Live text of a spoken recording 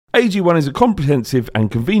AG1 is a comprehensive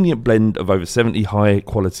and convenient blend of over 70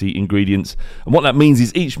 high-quality ingredients, and what that means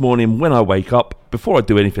is each morning when I wake up, before I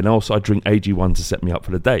do anything else, I drink AG1 to set me up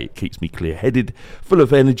for the day. It keeps me clear-headed, full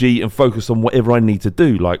of energy, and focused on whatever I need to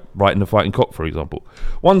do, like writing the Fighting Cock, for example.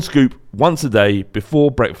 One scoop, once a day,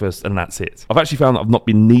 before breakfast, and that's it. I've actually found that I've not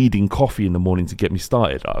been needing coffee in the morning to get me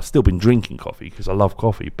started. I've still been drinking coffee because I love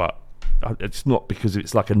coffee, but it's not because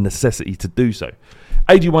it's like a necessity to do so.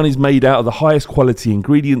 AG1 is made out of the highest quality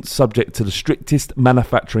ingredients subject to the strictest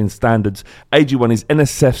manufacturing standards. AG1 is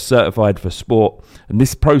NSF certified for sport, and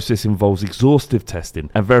this process involves exhaustive testing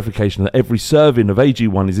and verification that every serving of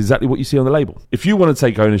AG1 is exactly what you see on the label. If you want to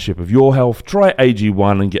take ownership of your health, try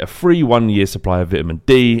AG1 and get a free 1-year supply of vitamin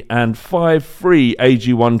D and 5 free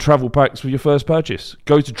AG1 travel packs with your first purchase.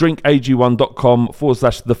 Go to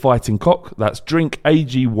drinkag1.com/thefightingcock. That's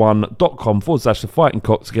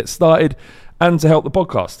drinkag1.com/thefightingcock to get started and to help the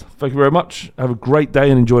podcast. Thank you very much. Have a great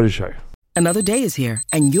day and enjoy the show. Another day is here,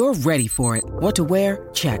 and you're ready for it. What to wear?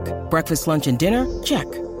 Check. Breakfast, lunch, and dinner? Check.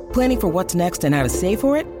 Planning for what's next and how to save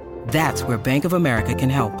for it? That's where Bank of America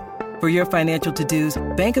can help. For your financial to-dos,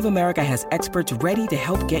 Bank of America has experts ready to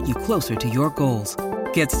help get you closer to your goals.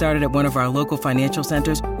 Get started at one of our local financial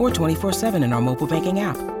centers or 24/7 in our mobile banking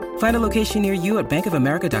app. Find a location near you at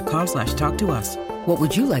bankofamerica.com/talktous. What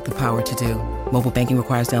would you like the power to do? Mobile banking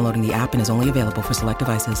requires downloading the app and is only available for select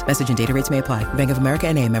devices. Message and data rates may apply. Bank of America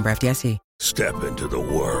NA, member FDIC. Step into the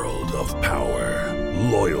world of power,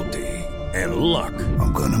 loyalty, and luck.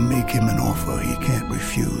 I'm gonna make him an offer he can't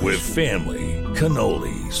refuse. With family,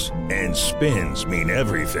 cannolis, and spins mean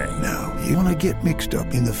everything. Now, you wanna get mixed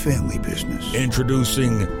up in the family business.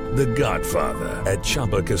 Introducing The Godfather at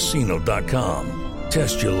ChumbaCasino.com.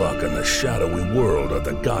 Test your luck in the shadowy world of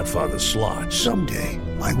The Godfather slot. Someday,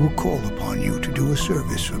 I will call upon you to do a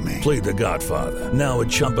service for me. Play The Godfather, now at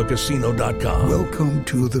ChumbaCasino.com. Welcome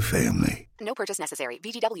to the family. No purchase necessary.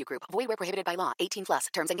 VGW Group. Void where prohibited by law. 18+.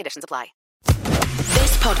 Terms and conditions apply.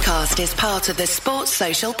 This podcast is part of the Sports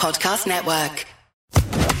Social Podcast Network.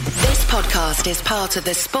 This podcast is part of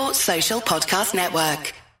the Sports Social Podcast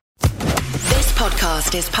Network. This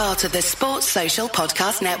podcast is part of the Sports Social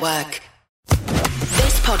Podcast Network.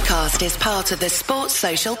 This podcast is part of the Sports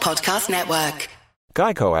Social Podcast Network.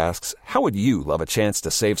 Geico asks, how would you love a chance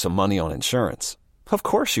to save some money on insurance? Of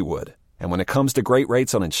course you would. And when it comes to great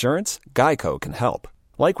rates on insurance, Geico can help.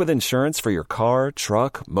 Like with insurance for your car,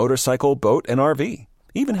 truck, motorcycle, boat, and RV.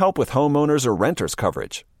 Even help with homeowners or renters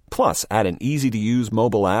coverage. Plus, add an easy-to-use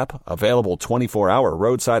mobile app, available 24-hour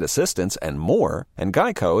roadside assistance, and more, and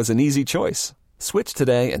Geico is an easy choice. Switch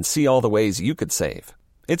today and see all the ways you could save.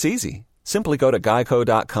 It's easy. Simply go to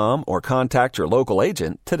geico.com or contact your local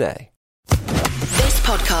agent today. This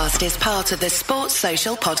podcast is part of the Sports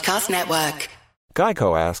Social Podcast Network.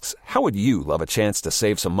 Geico asks, how would you love a chance to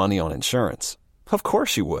save some money on insurance? Of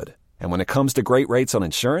course you would. And when it comes to great rates on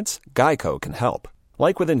insurance, Geico can help.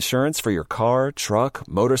 Like with insurance for your car, truck,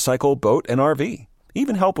 motorcycle, boat, and RV.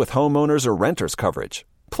 Even help with homeowners or renters coverage.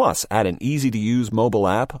 Plus, add an easy-to-use mobile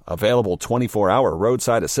app, available 24-hour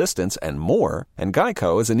roadside assistance, and more, and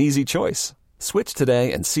Geico is an easy choice. Switch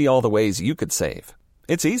today and see all the ways you could save.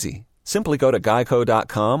 It's easy. Simply go to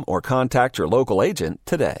geico.com or contact your local agent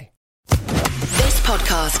today. This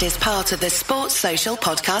podcast is part of the Sports Social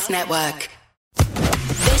Podcast Network.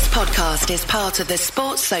 This podcast is part of the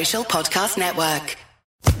Sports Social Podcast Network.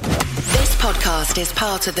 This podcast is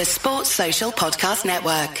part of the Sports Social Podcast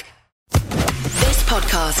Network. This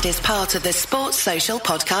podcast is part of the Sports Social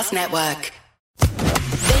Podcast Network.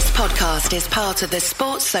 This podcast is part of the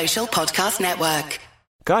Sports Social Podcast Network.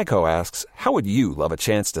 Geico asks, how would you love a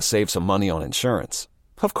chance to save some money on insurance?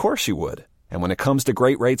 Of course you would. And when it comes to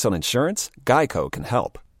great rates on insurance, Geico can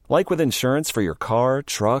help. Like with insurance for your car,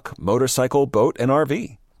 truck, motorcycle, boat, and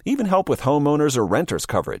RV. Even help with homeowners or renters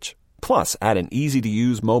coverage. Plus, add an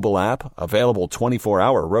easy-to-use mobile app, available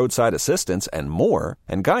 24-hour roadside assistance, and more,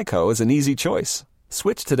 and Geico is an easy choice.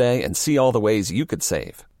 Switch today and see all the ways you could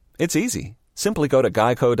save. It's easy. Simply go to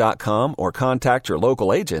geico.com or contact your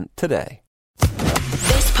local agent today.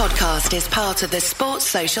 This podcast is part of the Sports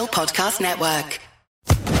Social Podcast Network.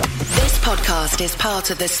 This podcast is part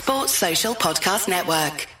of the Sports Social Podcast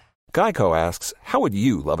Network. Geico asks, how would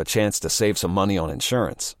you love a chance to save some money on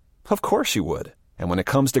insurance? Of course you would. And when it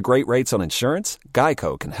comes to great rates on insurance,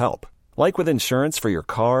 Geico can help. Like with insurance for your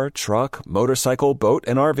car, truck, motorcycle, boat,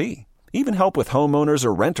 and RV. Even help with homeowners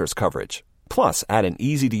or renters coverage. Plus, add an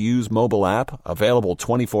easy-to-use mobile app, available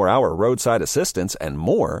 24-hour roadside assistance, and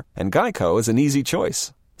more, and Geico is an easy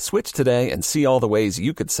choice. Switch today and see all the ways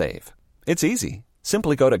you could save. It's easy.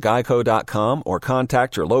 Simply go to geico.com or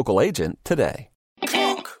contact your local agent today.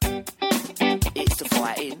 It's the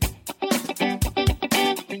Fighting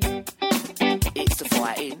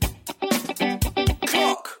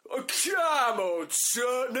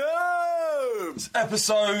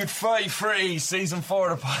Episode 33, Season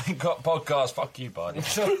 4 of the Pint Cup Podcast. Fuck you, Barney.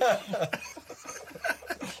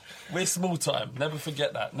 We're small time. Never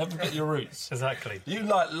forget that. Never forget your roots. Exactly. You,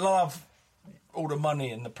 love all the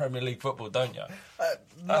money in the Premier League football, don't you?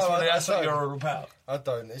 That's what you're all about. I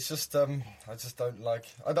don't. It's just, I just don't like...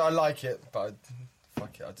 I like it, but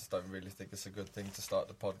fuck it, I just don't really think it's a good thing to start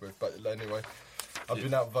the pod with. But anyway, I've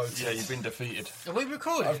been outvoted. Yeah, you've been defeated. Are we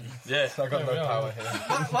recording? Yeah. I got no power here.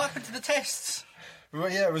 What happened to the tests? Well,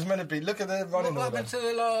 yeah, it was meant to be. Look at the running What order. happened to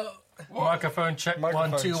the... Microphone check,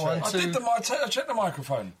 Microphone 1, 2, check. 1, 2. I checked the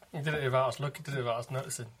microphone. You did it without us looking, did it without us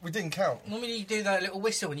noticing. We didn't count. Normally you do that little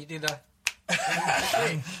whistle when you do the...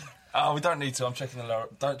 Oh, we don't need to. I'm checking the lower.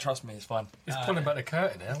 Don't trust me. It's fine. He's pulling back the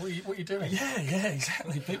curtain here. What are you doing? Yeah,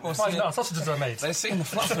 exactly. People are Find seeing... out sausages are made. They're seeing the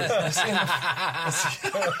fluffers. They're seeing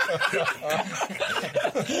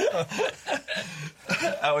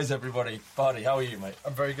the... How is everybody? Barney, how are you, mate?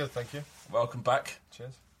 I'm very good, thank you. Welcome back.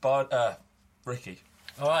 Cheers. Ricky,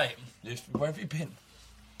 All right. where have you been?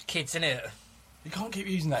 Kids, innit? You can't keep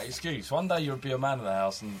using that excuse. One day you'll be a man of the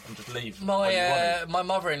house and just leave. when you want My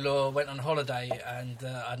mother-in-law went on holiday and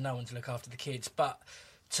I had no one to look after the kids. But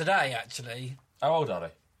today, actually, it. How old are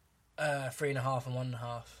they? 3.5 and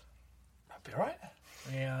 1.5. That'd be all right.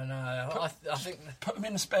 Yeah, I know. I think... Put them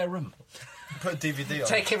in the spare room. Put a DVD on.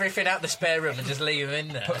 Take everything out the spare room and just leave them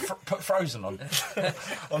in there. Put Frozen on.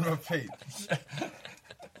 On repeat.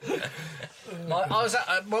 My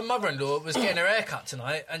mother-in-law was getting her hair cut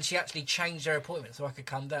tonight and she actually changed her appointment so I could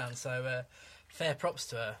come down. So fair props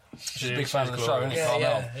to her. She's a big fan of the show, isn't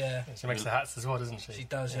Yeah. She makes the hats as well, doesn't she? She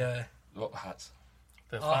does, yeah. What hats?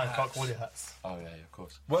 The Our fine hats. cock woolly hats. Oh, yeah, of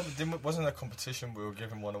course. Wasn't there a competition we were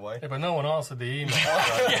giving one away? Yeah, but no one answered the email.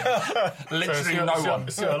 Literally no one.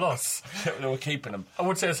 It's still a loss. They were keeping them. I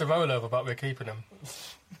would say it's a rollover, but we're keeping them.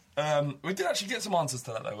 We did actually get some answers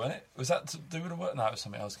to that, though, wasn't it? Was that to do with the work? No, it was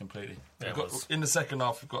something else completely. Yeah, We've got, in the second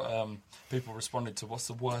half, we've got people responded to what's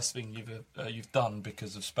the worst thing you've done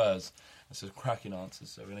because of Spurs. It's a cracking answers.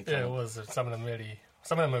 So we're gonna Yeah, it was. Some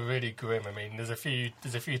of them are really grim. I mean, there's a few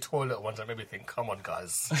toilet ones that made me think, come on,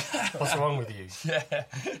 guys. What's wrong with you? Yeah.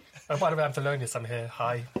 Oh, by the way, I'm Thelonious. I'm here.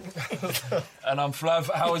 Hi. And I'm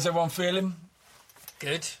Flav. How is everyone feeling?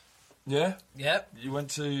 Good. Yeah? Yep. You went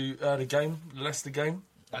to the game, the Leicester game,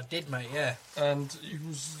 I did, mate, yeah. and you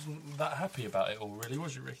wasn't that happy about it all, really,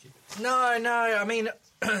 was you, Ricky? No, I mean,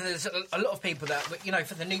 there's a lot of people that,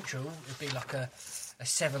 for the neutral, it'd be like a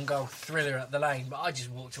 7-goal thriller at the Lane, but I just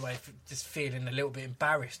walked away just feeling a little bit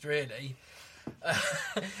embarrassed, really.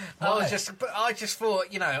 I just thought,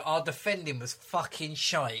 our defending was fucking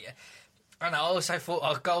shite. And I also thought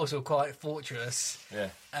our goals were quite fortuitous.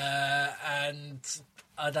 Yeah. And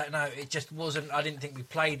I don't know, it just wasn't, I didn't think we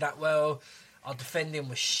played that well. Our defending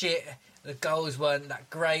was shit. The goals weren't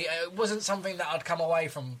that great. It wasn't something that I'd come away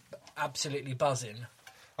from absolutely buzzing.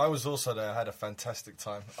 I was also there. I had a fantastic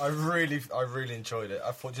time. I really enjoyed it.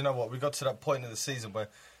 I thought, you know what? We got to that point in the season where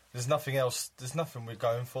there's nothing else. There's nothing we're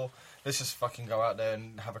going for. Let's just fucking go out there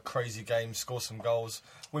and have a crazy game, score some goals,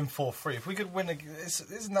 win 4-3. If we could win,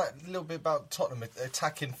 isn't that a little bit about Tottenham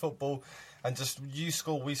attacking football and just you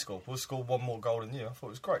score, we score. We'll score one more goal than you. I thought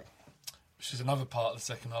it was great. Which is another part of the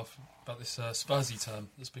second half about this Spursy term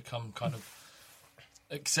that's become kind of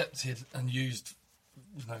accepted and used.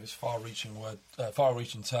 It's far-reaching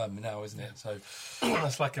term now, isn't it? So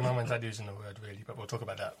It's like your mum and dad using the word, really, but we'll talk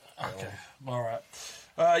about that. okay, all right.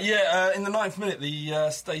 In the 9th minute, the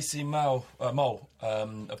Stacey Mole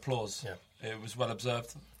applause. Yeah. It was well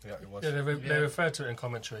observed. Yeah, it was. Yeah, they referred to it in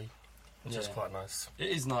commentary, which is quite nice. It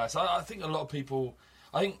is nice. I think a lot of people.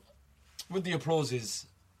 I think with the applauses,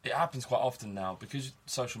 it happens quite often now because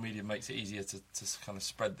social media makes it easier to kind of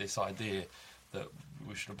spread this idea that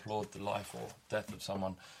we should applaud the life or death of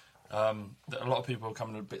someone. That a lot of people are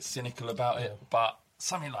becoming a bit cynical about it, but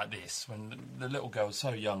something like this, when the little girl was so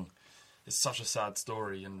young, it's such a sad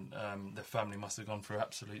story, and their family must have gone through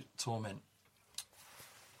absolute torment.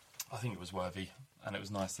 I think it was worthy, and it was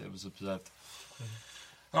nice that it was observed.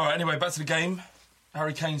 Mm-hmm. All right, anyway, back to the game.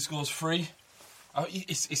 Harry Kane scores 3. Oh,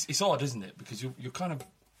 it's odd, isn't it? Because you're kind of...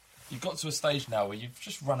 You've got to a stage now where you've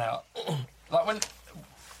just run out. Like when...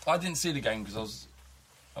 I didn't see the game because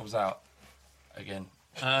I was out again.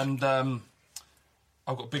 And I've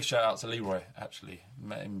got a big shout out to Leroy, actually.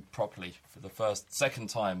 Met him properly for the second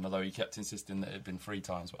time, although he kept insisting that it had been 3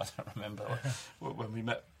 times, but I don't remember when we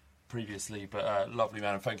met previously. But lovely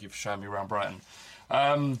man, and thank you for showing me around Brighton.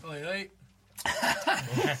 Oi.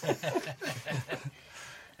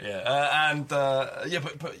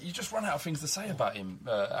 But you just run out of things to say about him,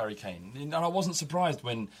 Harry Kane. And I wasn't surprised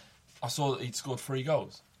when I saw that he'd scored 3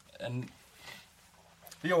 goals. And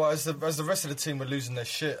Yeah, well, as the rest of the team were losing their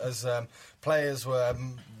shit, as players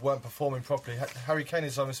weren't performing properly, Harry Kane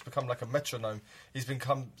has almost become like a metronome. He's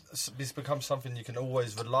become something you can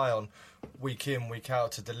always rely on, week in, week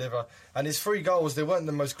out, to deliver. And his 3 goals, they weren't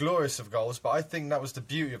the most glorious of goals, but I think that was the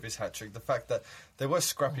beauty of his hat trick, the fact that they were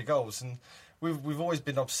scrappy goals. And we've always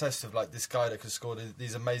been obsessed with like this guy that can score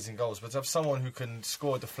these amazing goals, but to have someone who can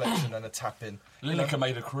score a deflection and a tap in, Lineker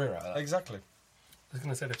made a career out of that. Exactly. I was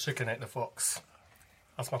going to say the chicken ate the fox.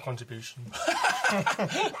 That's my contribution.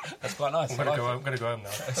 That's quite nice. I'm going to go home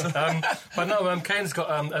now. But no, Kane's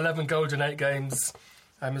got 11 goals in 8 games.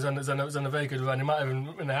 He's on a very good run. He might have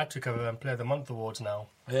win the hat-trick of Player of the Month awards now.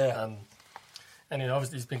 Yeah. And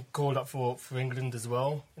obviously he's been called up for England as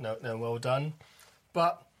well. Well done.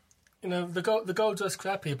 But the goals are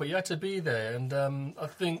scrappy, but you had to be there. And I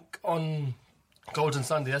think on Golden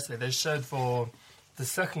Sunday yesterday, they showed for the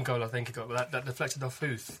second goal, I think he got that deflected off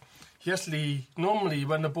Huth. He actually, normally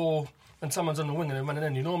when someone's on the wing and they're running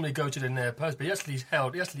in, you normally go to the near post, but he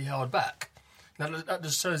actually held back. That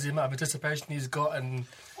just shows the amount of anticipation he's got, and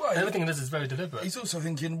everything in this is very deliberate. He's also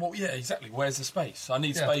thinking, well, yeah, exactly, where's the space? I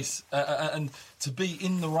need space, and to be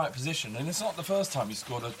in the right position. And it's not the first time he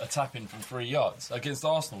scored a tap-in from 3 yards. Against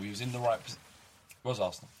Arsenal, he was in the right position. Was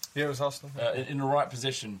Arsenal? Yeah, it was Arsenal. In the right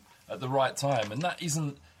position at the right time, and that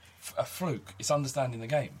isn't a fluke. It's understanding the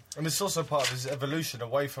game. And it's also part of his evolution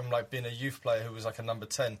away from like being a youth player who was like a number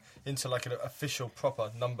 10 into like an official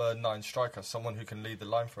proper number 9 striker, someone who can lead the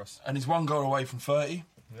line for us. And he's 1 goal away from 30.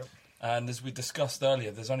 Yep. And as we discussed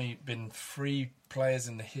earlier, there's only been 3 players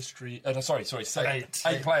in the history... sorry,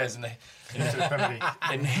 8 players in the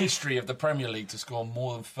history of the Premier League to score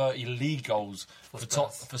more than 30 league goals for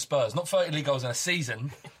Spurs. Not 30 league goals in a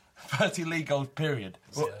season, 30 league goals period.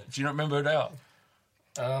 Do you not remember who they are?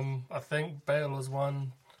 I think Bale was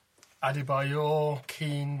one. Adebayor,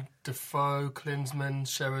 Keane, Defoe, Klinsmann,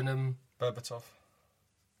 Sheringham, Berbatov.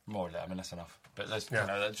 More or less, I mean, that's enough. But do you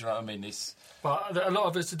know what I mean? But a lot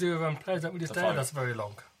of it's to do with players that really stay with us very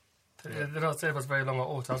long. They don't stay with us very long at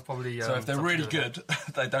all. So that's probably. So if they're really good,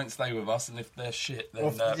 they don't stay with us, and if they're shit,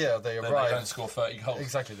 then they arrive. Then they don't score 30 goals.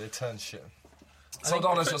 Exactly, they turn shit.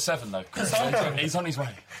 Soldano's got 7 though. He's on his way.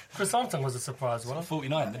 Chris Armstrong was a surprise, wasn't he?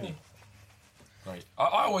 49, didn't he? Great.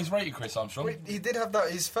 I always rated Chris Armstrong. He did have that.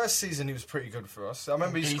 His first season, he was pretty good for us. I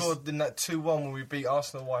remember he scored in that 2-1 when we beat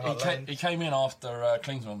Arsenal White Hart Lane. He came in after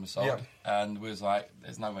Klinsmann was sold, and we was like,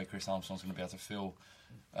 "There's no way Chris Armstrong's going to be able to fill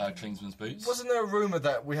Klinsmann's boots." Wasn't there a rumour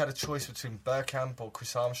that we had a choice between Bergkamp or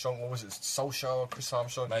Chris Armstrong, or was it Solskjaer or Chris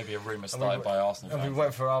Armstrong? Maybe a rumour started by Arsenal. And we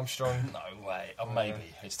went for Armstrong. No way. Or maybe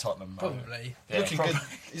it's Tottenham. Probably. Yeah, good.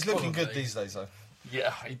 He's looking good these days, though.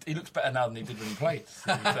 Yeah, he looks better now than he did when he played.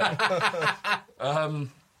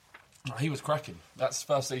 He was cracking. That's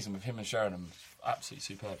first season with him and Sheringham. Absolutely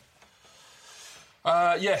superb.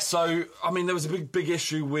 So, I mean, there was a big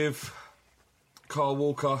issue with Kyle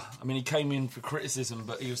Walker. I mean, he came in for criticism,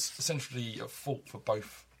 but he was essentially at fault for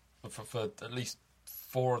both, for at least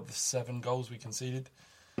 4 of the 7 goals we conceded.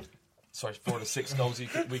 Sorry, 4 of the 6 goals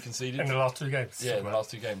we conceded. In the last 2 games. Yeah, in the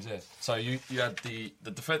last 2 games, yeah. So you had the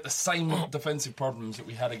same defensive problems that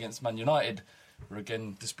we had against Man United were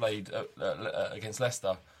again displayed against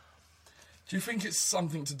Leicester. Do you think it's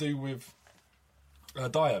something to do with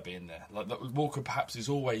Dyer being there? Like Walker perhaps is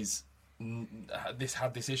always had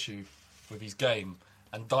this issue with his game,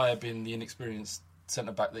 and Dyer being the inexperienced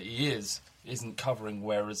centre-back that he isn't covering,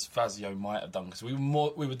 whereas Fazio might have done. Because we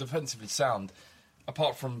were defensively sound.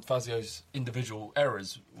 Apart from Fazio's individual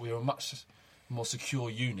errors, we were a much more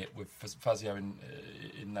secure unit with Fazio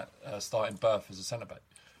in that starting berth as a centre-back.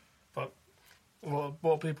 But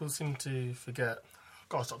what people seem to forget, I've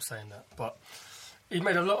got to stop saying that, but he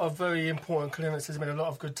made a lot of very important clearances, he made a lot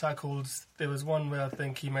of good tackles. There was one where I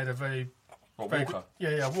think he made a very Walker?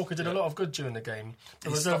 Good, Walker did a lot of good during the game.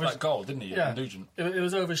 He stopped that goal, didn't he? Yeah, it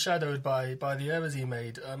was overshadowed by the errors he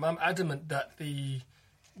made. I'm adamant that the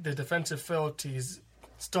defensive frailties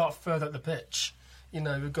start further at the pitch. You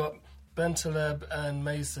know, we've got Bentaleb and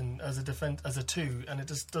Mason as a 2, and it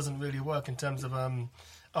just doesn't really work in terms of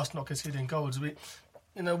us not conceding goals.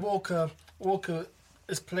 Walker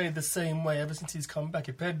has played the same way ever since he's come back.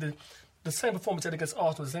 He played the same performance he had against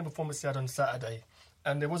Arsenal, the same performance he had on Saturday.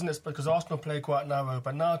 And it wasn't because Arsenal play quite narrow,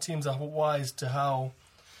 but now teams are wise to how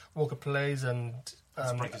Walker plays and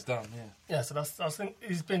to break us down. Yeah. So I think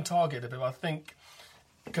he's been targeted a bit. But I think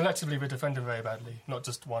collectively we're defending very badly, not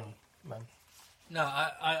just one man. No,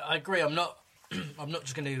 I agree. I'm not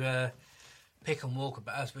just going to pick on Walker,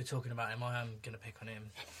 but as we're talking about him, I am going to pick on him.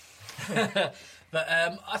 But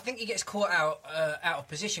I think he gets caught out of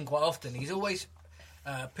position quite often. He's always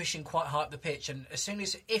pushing quite hard up the pitch, and as soon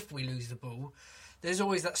as if we lose the ball, there's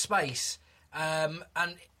always that space.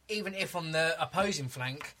 And even if on the opposing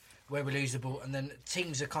flank, where we lose the ball, and then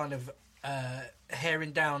teams are kind of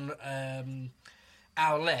herring down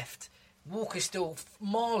our left, Walker's still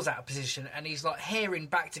miles out of position, and he's like herring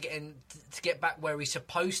back to get back where he's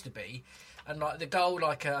supposed to be. And like the goal,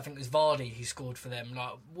 like I think it was Vardy who scored for them.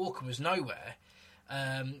 Like Walker was nowhere,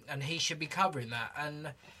 and he should be covering that.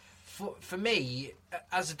 And for me,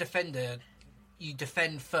 as a defender, you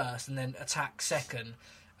defend first and then attack second.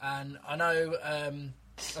 And I know,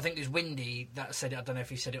 I think it was Windy that said it. I don't know if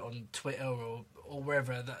he said it on Twitter or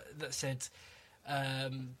wherever that said.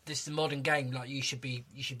 This is the modern game. Like you should be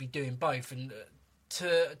doing both, and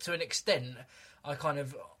to an extent,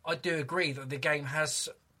 I do agree that the game has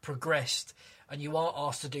progressed, and you are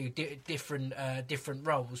asked to do different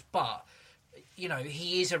roles. But you know,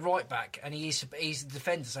 he is a right back, and he's a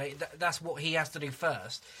defender, so that's what he has to do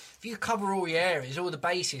first. If you cover all your areas, all the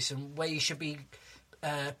bases, and where you should be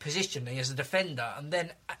positionally as a defender, and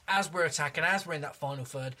then as we're attacking, as we're in that final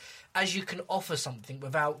third, as you can offer something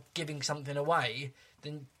without giving something away,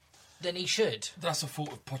 then he should. That's a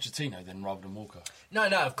fault of Pochettino then, rather than Walker. No,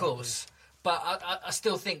 of course, but I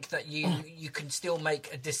still think that you can still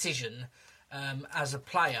make a decision as a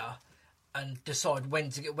player and decide when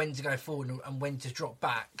to go forward and when to drop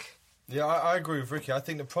back. Yeah, I agree with Ricky. I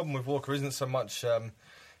think the problem with Walker isn't so much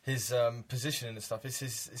his positioning and stuff. It's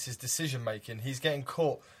his decision making. He's getting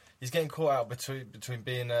caught out between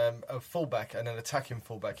being a fullback and an attacking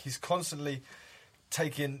fullback. He's constantly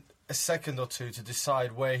taking a second or two to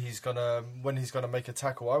decide when he's gonna make a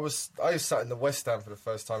tackle. I was sat in the West Stand for the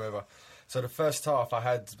first time ever. So the first half,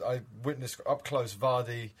 I witnessed up close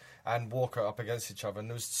Vardy and Walker up against each other, and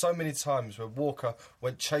there was so many times where Walker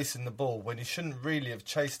went chasing the ball when he shouldn't really have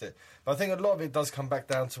chased it. But I think a lot of it does come back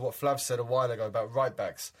down to what Flav said a while ago about right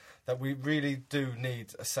backs, that we really do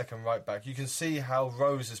need a second right back. You can see how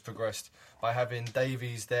Rose has progressed by having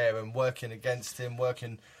Davies there and working against him,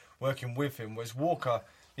 working with him, whereas Walker,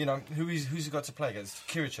 you know, who's he got to play against?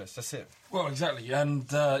 Kyrgios, that's it. Well, exactly, and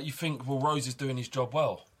you think, well, Rose is doing his job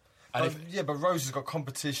well. But Rose has got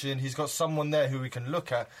competition. He's got someone there who we can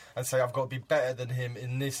look at and say, I've got to be better than him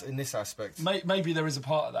in this aspect. Maybe there is a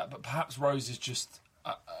part of that, but perhaps Rose is just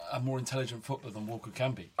a more intelligent footballer than Walker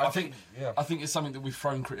can be. I think it's something that we've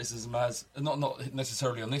thrown criticism as, not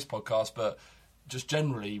necessarily on this podcast, but just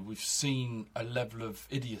generally, we've seen a level of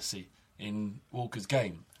idiocy in Walker's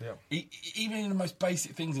game. Yeah. Even in the most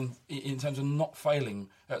basic things, in terms of not fouling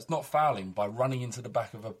by running into the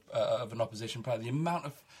back of an opposition player, the amount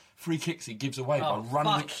of free kicks he gives away by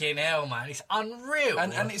running. Fucking hell, man! It's unreal.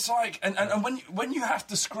 And it's like, and when you have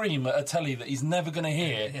to scream at a telly that he's never going to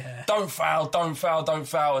hear, don't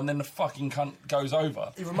foul, and then the fucking cunt goes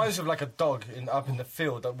over. It reminds me of like a dog up in the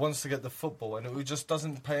field that wants to get the football and it just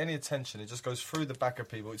doesn't pay any attention. It just goes through the back of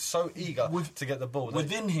people. It's so eager to get the ball.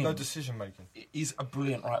 Within him, no decision making. He's a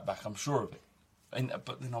brilliant right back. I'm sure of it.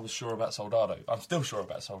 But then I was sure about Soldado. I'm still sure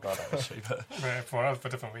about Soldado, actually. But for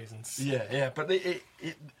different reasons. Yeah. But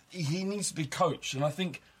he needs to be coached, and I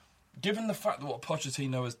think, given the fact that what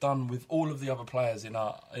Pochettino has done with all of the other players in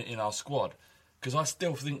our squad, because I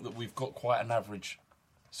still think that we've got quite an average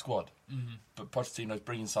squad, but Pochettino's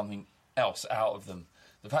bringing something else out of them.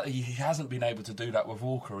 The fact that he hasn't been able to do that with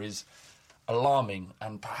Walker is alarming,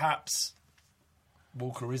 and perhaps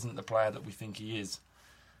Walker isn't the player that we think he is.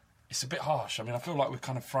 It's a bit harsh. I mean, I feel like we're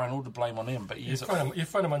kind of throwing all the blame on him, but you're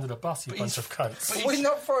throwing him under the bus, you bunch of cunts. We're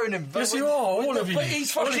not throwing him. Yes, you are, all of you. But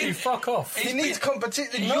he's fucking... All of you, fuck off. He needs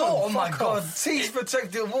competition. Oh my God. He's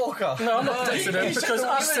protecting Walker. No, I'm not protecting him because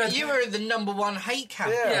I said... You were the number one hate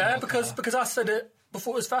camp. Yeah, because I said it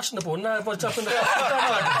before it was fashionable. Now everyone's jumping the...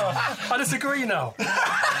 I disagree now.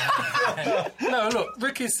 No, look,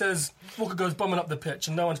 Ricky says Walker goes bombing up the pitch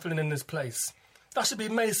and no one's filling in his place. That should be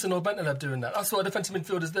Mason or Bentaleb doing that. That's what a defensive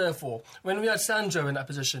midfielder is there for. When we had Sancho in that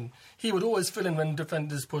position, he would always fill in when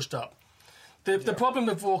defenders pushed up. The problem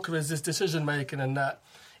with Walker is his decision-making, and that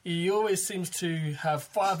he always seems to have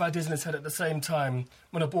 5 ideas in his head at the same time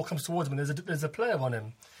when a ball comes towards him and there's a player on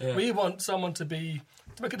him. Yeah. We want someone to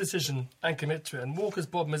make a decision and commit to it, and Walker's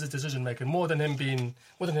problem is his decision-making, more than him being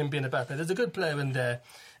a bad player. There's a good player in there,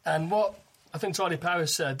 and what I think Charlie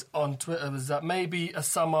Parrish said on Twitter was that maybe a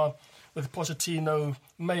summer with Pochettino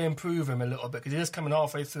may improve him a little bit because he is coming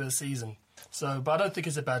halfway through the season. But I don't think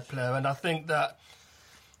he's a bad player, and I think that,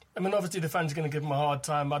 obviously the fans are going to give him a hard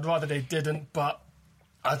time. I'd rather they didn't, but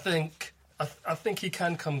I think he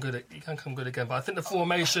can come good. He can come good again. But I think the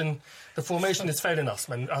formation is failing us,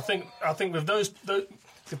 man. I think with those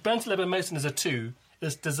if Bentaleb and Mason is a 2,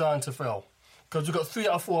 it's designed to fail. Because we've got 3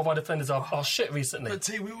 out of 4 of our defenders are shit recently. But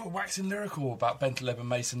T, we were waxing lyrical about Bentaleb and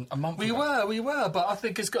Mason a month ago. We were, but I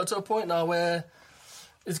think it's got to a point now where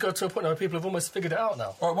people have almost figured it out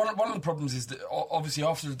now. Well, one of the problems is that obviously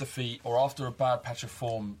after a defeat or after a bad patch of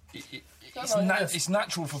form, it's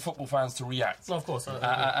natural for football fans to react. No, of course.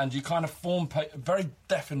 And you kind of form very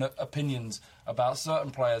definite opinions about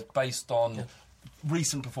certain players based on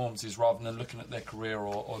recent performances rather than looking at their career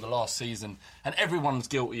or the last season. And everyone's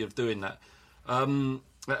guilty of doing that. And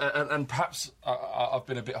perhaps I've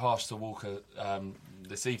been a bit harsh to Walker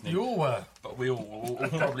this evening. You all were. But we all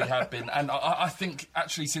probably have been. And I think,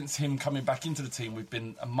 actually, since him coming back into the team, we've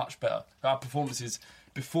been much better. Our performances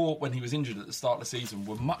before, when he was injured at the start of the season,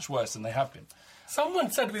 were much worse than they have been.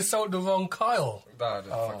 Someone said we sold the wrong Kyle. Nah,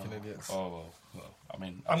 they're fucking idiots. Well, I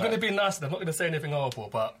mean... I'm going to be nice. I'm not going to say anything horrible,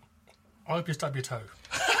 but I hope you stub your toe.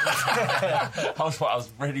 I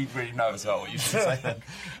was really, really nervous about what you should say then.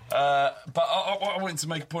 But what I wanted to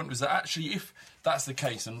make a point was that actually, if that's the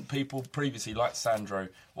case, and people previously, like Sandro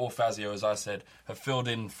or Fazio, as I said, have filled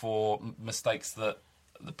in for mistakes that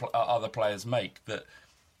other players make, that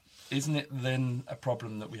isn't it then a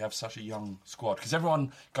problem that we have such a young squad? Because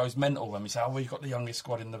everyone goes mental when we say, you've got the youngest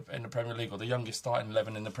squad in the Premier League or the youngest starting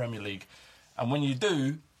 11 in the Premier League. And when you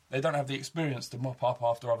do, they don't have the experience to mop up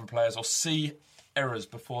after other players or see errors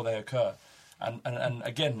before they occur. And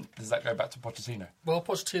again, does that go back to Pochettino? Well,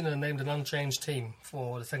 Pochettino named an unchanged team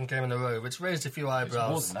for the second game in a row, which raised a few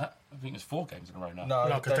eyebrows. It's more than that. I think it's 4 games in a row now.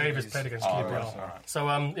 No, because Davis played against QPR. Right. So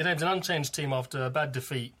he named an unchanged team after a bad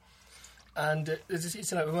defeat. And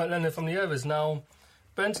it's like we weren't learning from the errors. Now,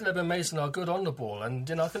 Bentaleb and Mason are good on the ball, and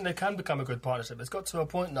I think they can become a good partnership. It's got to a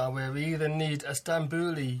point now where we either need a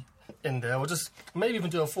Stambouli in there or just maybe even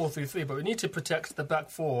do a 4-3-3, but we need to protect the back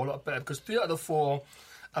 4 a lot better because 3 out of the 4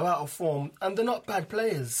 are out of form and they're not bad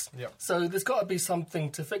players. Yep. So there's got to be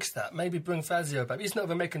something to fix that. Maybe bring Fazio back. He's not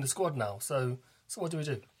even making the squad now. So what do we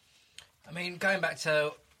do? I mean, going back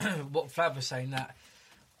to what Flav was saying, that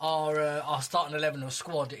our starting 11 or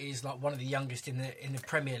squad is like one of the youngest in the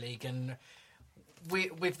Premier League, and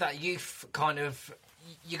with that youth kind of,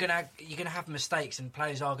 you're gonna have mistakes and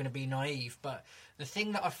players are going to be naive. But the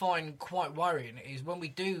thing that I find quite worrying is when we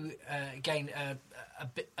do gain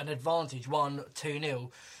an advantage,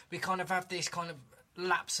 1-2-0, we kind of have this kind of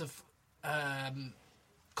lapse of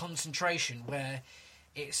concentration where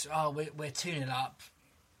it's we're 2-0 up.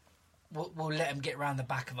 We'll let them get round the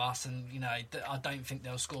back of us, and I don't think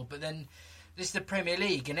they'll score. But then this is the Premier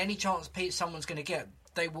League, and any chance someone's going to get,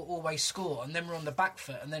 they will always score, and then we're on the back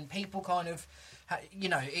foot, and then people kind of,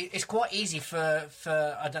 it's quite easy for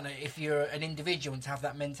I don't know, if you're an individual and to have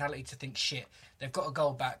that mentality to think, shit, they've got a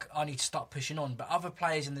goal back, I need to start pushing on. But other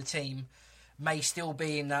players in the team may still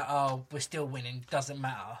be in that, we're still winning, doesn't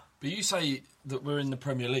matter. But you say that we're in the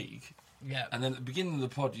Premier League. Yeah. And then at the beginning of the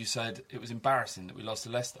pod, you said it was embarrassing that we lost to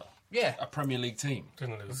Leicester. Yeah. A Premier League team.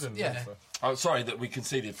 Didn't lose. Yeah. Oh, sorry, that we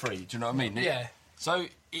conceded 3. Do you know what I mean? Yeah. So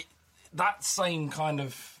that same kind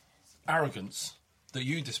of arrogance that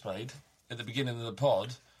you displayed at the beginning of the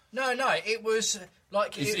pod... No, it was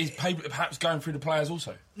like... Is perhaps going through the players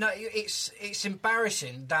also? No, it's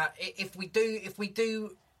embarrassing that if we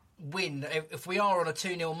do win, if we are on a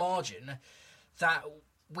 2-0 margin, that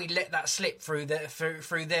we let that slip through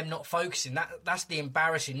them not focusing. That's the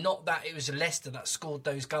embarrassing. Not that it was Leicester that scored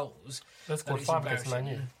those goals. They scored 5 against Man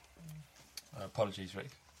U. Apologies,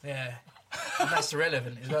 Rick. Yeah, and that's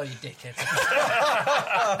irrelevant as well, you dickhead.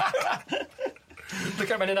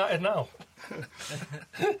 Look at Man United now.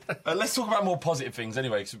 Let's talk about more positive things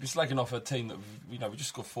anyway, because we're slagging off a team that we just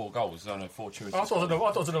scored 4 goals. I don't know, fortuitous. I thought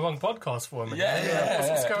it was the wrong podcast for him.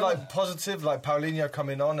 Yeah. Like positive, like Paulinho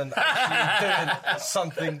coming on and actually doing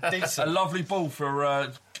something decent. A lovely ball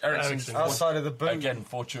for Eriksen outside of the boot. Again,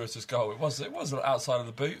 fortuitous goal. It was outside of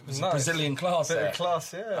the boot. It was nice. Brazilian class. Bit of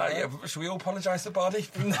class, yeah. Should we all apologise to Bardi?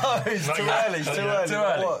 No, it's too early. It's too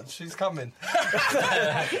early. What? She's coming.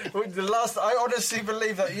 I honestly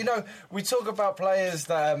believe that. We talk about players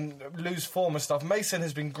that lose form and stuff. Mason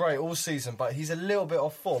has been great all season, but he's a little bit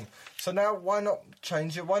off form. So now, why not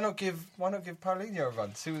change it? Why not give Paulinho a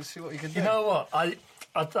run? See what he can do. You know what?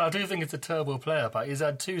 I do think it's a terrible player, but he's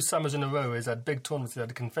had 2 summers in a row. He's had big tournaments. He's had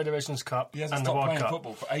the Confederations Cup and the World Cup. He hasn't stopped playing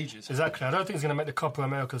football for ages. Exactly. I don't think he's going to make the Copa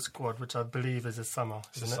America squad, which I believe is this summer.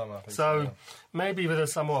 So maybe with a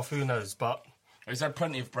summer off, who knows? But he's had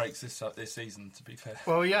plenty of breaks this season, to be fair.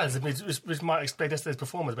 Well, he has, which might explain yesterday's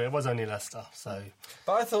performance, but it was only Leicester. So,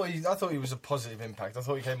 but I thought he was a positive impact. I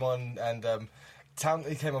thought he came on and.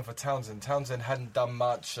 He came on for Townsend. Townsend hadn't done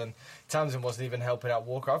much, and Townsend wasn't even helping out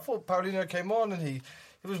Walker. I thought Paulinho came on and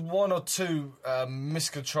was one or two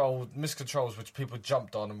miscontrols which people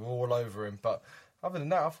jumped on and were all over him. But other than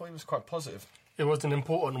that, I thought he was quite positive. It was an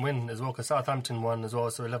important win as well because Southampton won as well,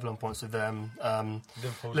 so 11 on points with them.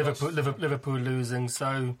 Liverpool losing,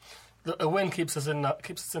 so a win keeps us in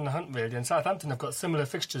the hunt really. And Southampton have got similar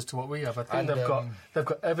fixtures to what we have. I think they've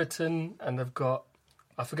got Everton and they've got,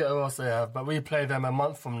 I forget who else they have, but we play them a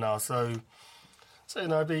month from now. So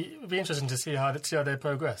it'd be interesting to see how they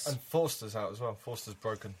progress. And Forster's out as well. Forster's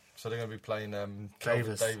broken, so they're going to be playing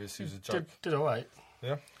Davis, who's a joke. Did all right.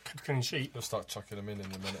 Yeah, clean sheet. We'll start chucking them in a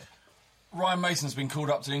minute. Ryan Mason's been called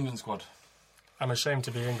up to the England squad. I'm ashamed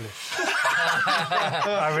to be English.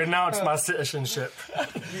 I renounce my citizenship.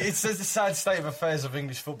 It's a sad state of affairs of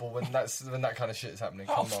English football when that kind of shit is happening.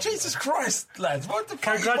 Come on, Jesus Christ, lads!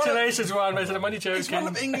 Congratulations, Ryan Mason. I'm only joking. He's one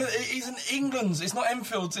of England. He's in England's. It's not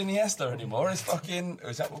Enfield's Iniesta anymore. It's fucking.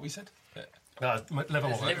 Is that what we said? Yeah. No,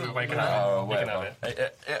 Liverpool. We can have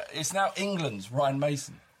it. It's now England's Ryan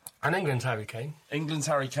Mason. And England's Harry Kane.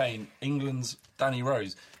 England's Danny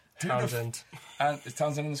Rose. Townsend. And is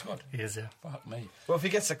Townsend in the squad? He is, yeah. Fuck me. Well, if he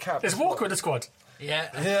gets a cap... Is Walker in the squad? Yeah.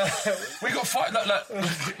 We got five...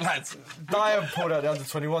 Look, lads. Dyer pulled out the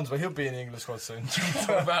under-21s, but he'll be in the England squad soon.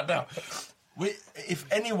 What about now?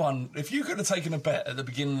 If you could have taken a bet at the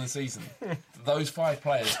beginning of the season, those 5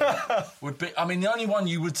 players would be... I mean, the only one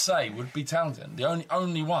you would say would be Townsend. The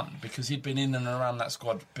only one, because he'd been in and around that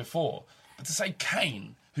squad before. But to say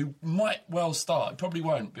Kane... who might well start, probably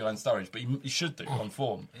won't behind Sturridge, but he should do on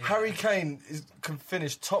form. Yeah. Harry Kane can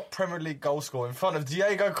finish top Premier League goal scorer in front of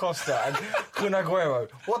Diego Costa and Kun Aguero.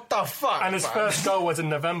 What the fuck? And his first goal was in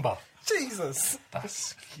November. Jesus.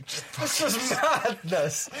 That's just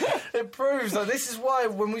madness. It proves that this is why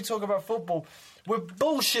when we talk about football, we're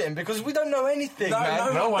bullshitting because we don't know anything,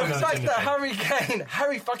 man. No one knows knows anything. That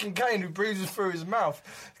Harry fucking Kane, who breathes through his mouth,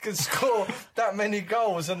 can score that many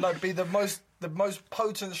goals and be the most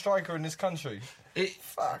potent striker in this country.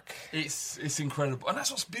 Fuck. It's incredible. And that's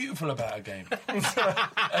what's beautiful about a game.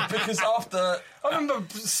 Because after... I remember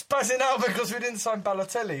spazzing out because we didn't sign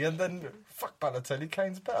Balotelli, and then, fuck Balotelli,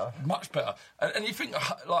 Kane's better. Much better. And you think,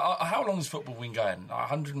 how long has football been going?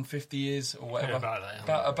 150 years or whatever?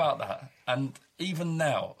 Yeah, about that. And even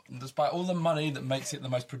now, despite all the money that makes it the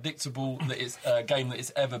most predictable game that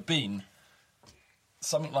it's ever been,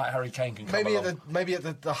 something like Harry Kane can come along. Maybe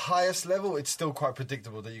at the highest level, it's still quite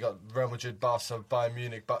predictable that you got Real Madrid, Barca, Bayern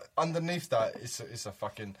Munich. But underneath that, it's a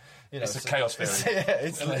fucking it's a chaos theory.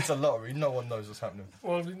 It's a lottery. No one knows what's happening.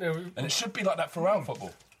 Well, and it should be like that throughout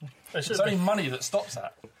football. It's only money that stops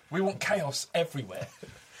that. We want chaos everywhere.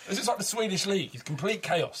 This is like the Swedish league. It's complete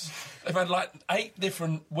chaos. They've had 8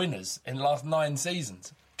 different winners in the last 9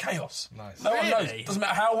 seasons. Chaos. Nice. No one knows. Doesn't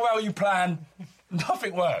matter how well you plan.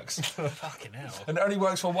 Nothing works. Fucking hell. And it only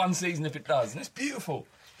works for 1 season if it does. And it's beautiful.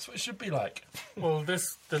 That's what it should be like. Well,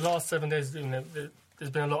 the last 7 days, there's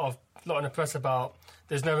been a lot in the press about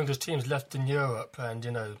there's no English teams left in Europe, and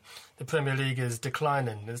the Premier League is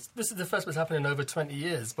declining. This is the first that's happened in over 20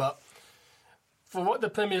 years, but for what the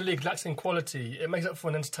Premier League lacks in quality, it makes up for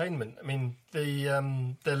an entertainment. I mean,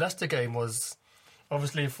 the Leicester game was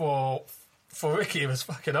obviously for Ricky, it was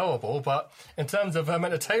fucking horrible, but in terms of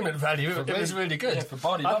entertainment value, it was really good. Yeah, for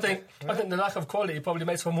Barney, I think the lack of quality probably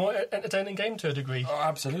makes for a more entertaining game to a degree. Oh,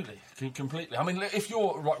 absolutely, completely. I mean, if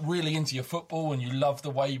you're really into your football and you love the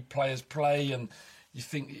way players play and you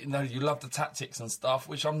think you love the tactics and stuff,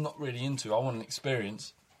 which I'm not really into, I want an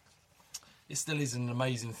experience. It still is an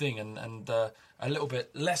amazing thing, and a little bit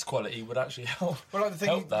less quality would actually help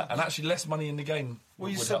that, and actually less money in the game. Well,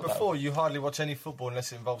 you said before you hardly watch any football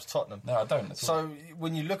unless it involves Tottenham. No, I don't. So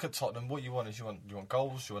when you look at Tottenham, what you want is you want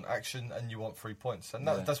goals, you want action, and you want 3 points, and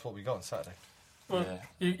that's what we got on Saturday. Well,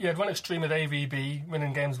 you had one extreme with AVB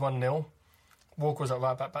winning games 1-0. Walker was at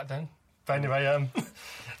right back then. But anyway, you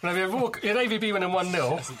had AVB winning 1-0.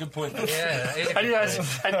 That's a good point. Yeah. and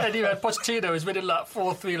you had Pochettino who's winning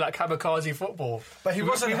 4-3 kamikaze football. But he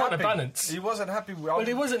wasn't happy. A balance. He wasn't happy. Well,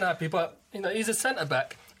 he wasn't happy, but he's a centre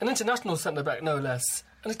back, an international centre back, no less.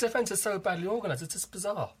 And his defence is so badly organised. It's just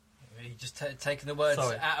bizarre. You just taking the words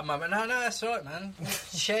out of my mouth. No, that's all right, man.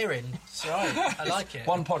 Sharing. It's all right. I like it.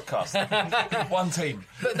 One podcast. One team.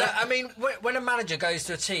 But when a manager goes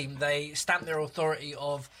to a team, they stamp their authority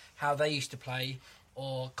of how they used to play,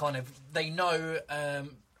 or kind of they know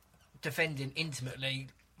defending intimately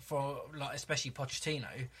for especially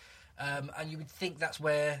Pochettino, and you would think that's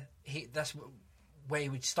where he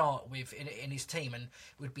would start with in his team, and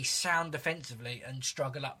would be sound defensively and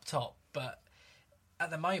struggle up top. But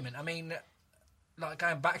at the moment,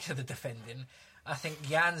 going back to the defending, I think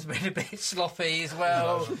Jan's been a bit sloppy as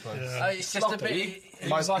well. It's just Sloppy? a bit. He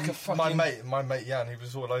was like a fucking... My mate Jan, he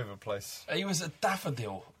was all over the place. He was a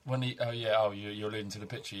daffodil when he... you're alluding to the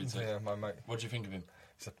picture. Yeah, my mate. What do you think of him?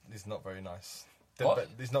 He's not very nice. What?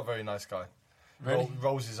 He's not a very nice guy. Really?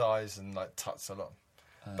 Rolls his eyes and like tuts a lot.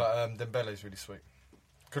 But Dembele's really sweet.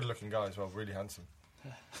 Good looking guy as well, really handsome.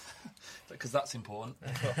 Because that's important.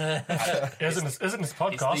 Isn't this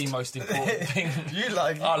podcast? It's the most important thing. You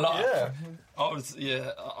like... I like... Yeah.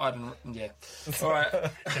 I didn't... Yeah. All right.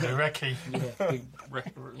 Recce.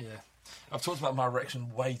 Yeah. I've talked about my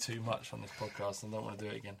erection way too much on this podcast and don't want to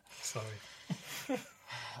do it again. Sorry.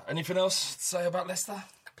 Anything else to say about Leicester?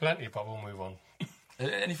 Plenty, but we'll move on.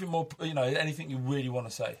 Anything more, anything you really want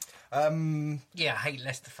to say? Yeah, I hate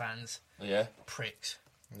Leicester fans. Yeah? Pricks.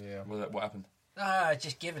 Yeah. What happened?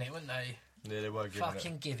 Just giving it, weren't they? Yeah, they were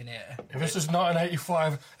giving it. If this was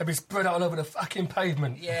 1985, it'd be spread out all over the fucking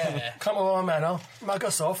pavement. Yeah. Come on, man, mug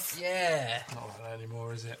us off. Yeah. Not like that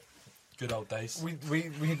anymore, is it? Good old days. We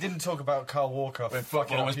didn't talk about Carl Walker. When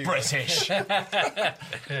football was British. Yeah,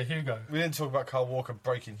 Hugo. We didn't talk about Carl Walker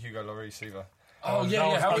breaking Hugo Lloris either. Oh,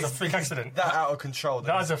 That was a freak accident. That out of control.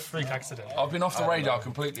 That was a freak accident. I've been off the radar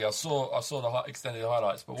completely. I saw the extended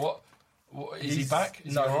highlights, but what is he back?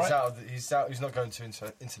 Is no, he all he's right? out. He's out. He's not going to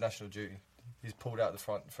international duty. He's pulled out the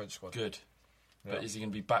French squad. Good. Yeah. But is he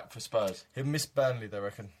going to be back for Spurs? He'll miss Burnley, they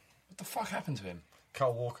reckon. What the fuck happened to him?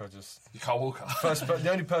 Carl Walker just... Carl Walker?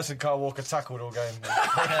 The only person Carl Walker tackled all game.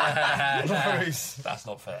 Lloris. That's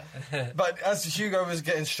not fair. But as Hugo was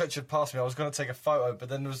getting stretchered past me, I was going to take a photo, but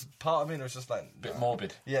then there was part of me that was just like... A bit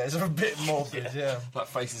morbid. Yeah, it's a bit morbid, yeah. Like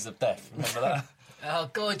Faces of Death, remember that? Oh,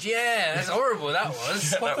 God, yeah. That's horrible, that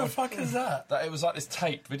was. What the fuck is that? It was like this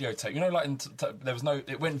videotape. You know, like there was no...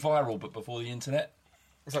 It went viral, but before the internet.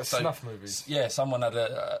 It's like snuff movies. Yeah, someone had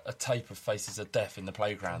a tape of Faces of Death in the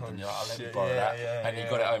playground, and you're like, let me borrow that. And you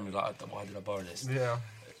got it home, you're like, why did I borrow this? Yeah.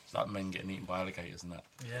 It's like men getting eaten by alligators and that.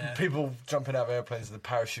 Yeah. People jumping out of airplanes and the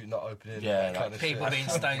parachute not opening. Yeah, kind of people being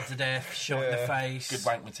stoned to death, shot in the face. Good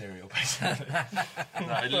wank material, basically.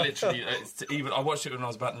 No, it literally, even I watched it when I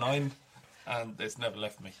was about 9, and it's never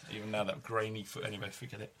left me. Even now, that grainy foot. Anyway,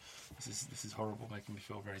 forget it. This is horrible, making me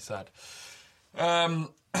feel very sad.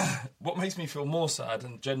 What makes me feel more sad,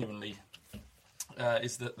 and genuinely,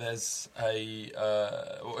 is that there's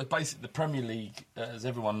basically the Premier League, as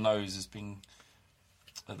everyone knows, has been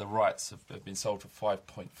the rights have been sold for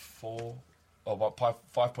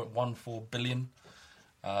 5.14 billion.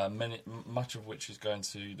 Much of which is going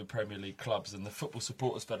to the Premier League clubs, and the Football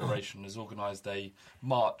Supporters Federation has organised a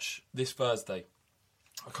march this Thursday.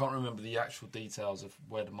 I can't remember the actual details of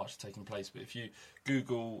where the march is taking place, but if you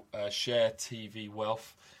Google Share TV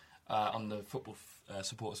Wealth on the Football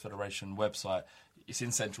Supporters Federation website, it's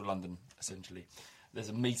in central London, essentially. There's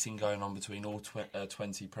a meeting going on between all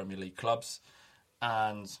 20 Premier League clubs,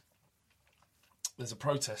 and there's a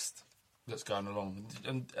protest that's going along,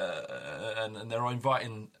 and they're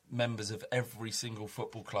inviting members of every single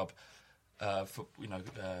football club,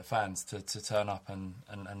 fans to turn up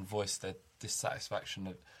and voice their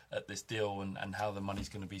dissatisfaction at this deal and how the money's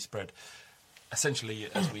going to be spread. Essentially,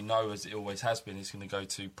 as we know, as it always has been, it's going to go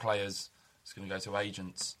to players, it's going to go to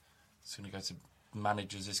agents, it's going to go to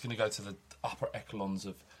managers, it's going to go to the upper echelons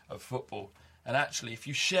of football. And actually, if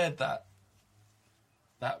you shared that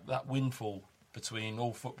windfall between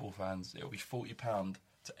all football fans, it'll be £40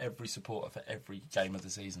 to every supporter for every game of the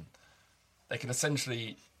season. They can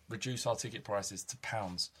essentially reduce our ticket prices to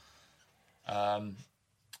pounds. I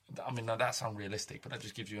mean, that sounds unrealistic, but that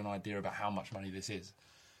just gives you an idea about how much money this is.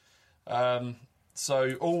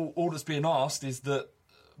 So all that's being asked is that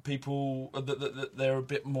people that they're a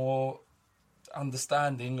bit more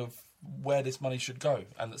understanding of where this money should go,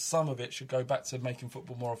 and that some of it should go back to making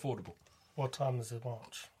football more affordable. What time is the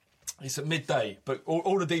march? It's at midday, but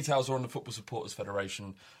all the details are on the Football Supporters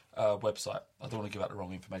Federation website. I don't want to give out the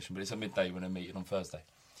wrong information, but it's at midday when they're meeting on Thursday.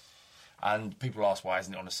 And people ask, why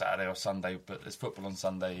isn't it on a Saturday or Sunday? But there's football on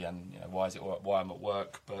Sunday, and why I'm at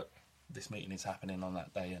work? But this meeting is happening on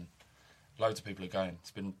that day, and loads of people are going.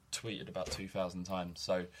 It's been tweeted about 2,000 times.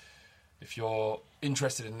 So if you're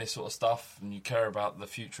interested in this sort of stuff and you care about the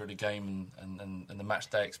future of the game and the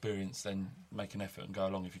match day experience, then make an effort and go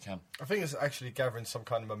along if you can. I think it's actually gathering some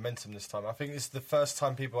kind of momentum this time. I think it's the first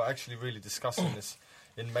time people are actually really discussing this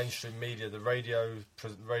in mainstream media. The radio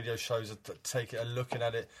shows are looking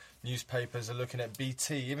at it. Newspapers are looking at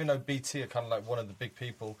BT. Even though BT are kind of like one of the big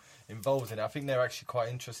people involved in it, I think they're actually quite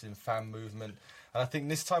interested in fan movement. And I think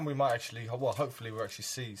this time we might actually, hopefully we'll actually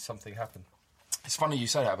see something happen. It's funny you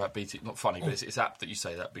say that about BT. Not funny, but it's apt that you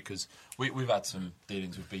say that because we've had some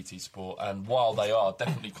dealings with BT Sport, and while they are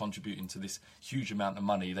definitely contributing to this huge amount of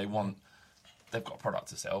money, they've got a product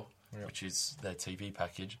to sell, which is their TV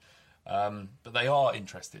package. But they are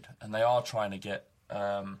interested, and they are trying to get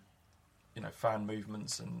fan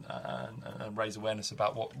movements and raise awareness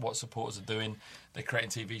about what supporters are doing. They're creating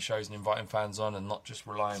TV shows and inviting fans on, and not just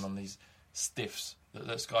relying on these stiffs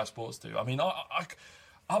that Sky Sports do. I mean, I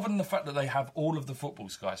other than the fact that they have all of the football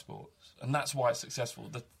Sky Sports, and that's why it's successful,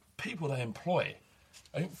 the people they employ.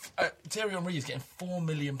 I think Thierry Henry is getting £4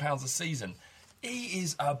 million a season. He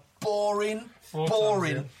is a boring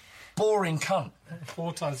cunt. 4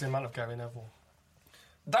 times the amount of Gary Neville.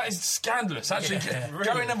 That is scandalous. Actually,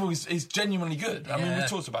 Gary Neville is genuinely good. I mean, we've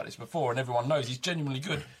talked about this before, and everyone knows he's genuinely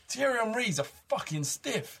good. Thierry Henry's a fucking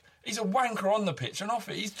stiff. He's a wanker on the pitch and off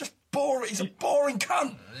it. He's just boring. He's a boring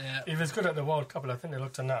cunt. Yeah. He was good at the World Cup, and I think they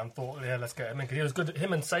looked at that and thought, let's get him in. Because he was good.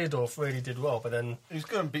 Him and Seedorf really did well, but then he was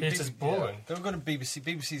good on BBC. He's just boring. They were good on BBC.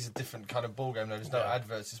 BBC's a different kind of ball game. There's no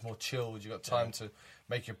adverts. It's more chilled. You've got time to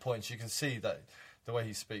make your points. You can see that the way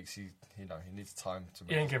he speaks, he needs time to.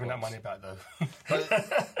 He ain't giving that money back though. But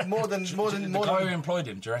more than the guy who employed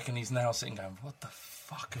him. Do you reckon he's now sitting going, "What the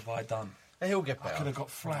fuck have I done? He'll get better. I could have got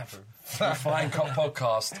Flav for a Flying Cock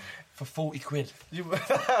podcast for 40 quid. Did you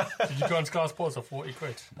go on Sky Sports for 40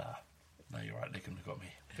 quid? Nah. No, you're right. They couldn't have got me.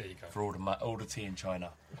 There you go. For all the tea in China.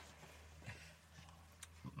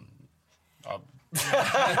 Smiling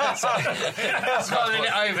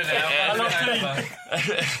it over now.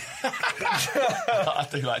 I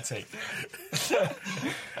do like tea.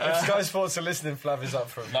 If Sky Sports are listening, Flav is up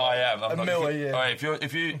for it. No, I am. I'm a mil a year. All right,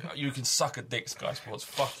 if you can suck a dick, Sky Sports.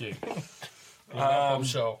 Fuck you.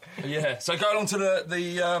 Sure. Yeah. So go along to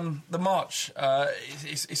the march.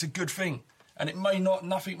 It's a good thing, and it may not.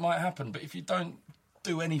 Nothing might happen, but if you don't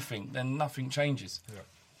do anything, then nothing changes. Yeah.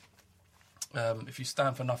 If you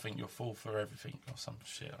stand for nothing, you'll fall for everything or some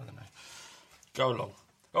shit. I don't know. Go along.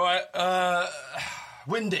 All right.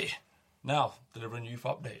 Windy. Now delivering youth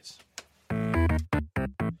updates.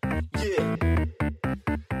 Yeah.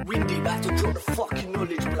 Windy, back to drop the fucking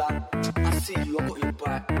knowledge, blood. I see you, I got your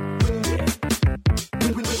back. Windy.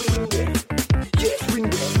 Windy. Yes,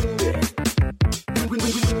 windy.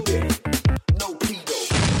 Windy. No pedo.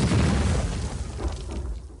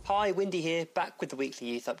 Hi, Windy here, back with the weekly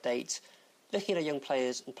youth update. Looking at our young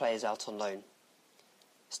players and players out on loan.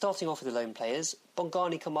 Starting off with the loan players,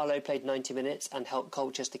 Bongani Kamalo played 90 minutes and helped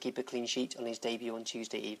Colchester keep a clean sheet on his debut on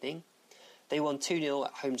Tuesday evening. They won 2-0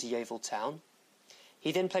 at home to Yeovil Town.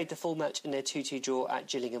 He then played the full match in their 2-2 draw at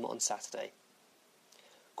Gillingham on Saturday.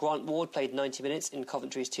 Grant Ward played 90 minutes in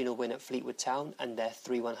Coventry's 2-0 win at Fleetwood Town and their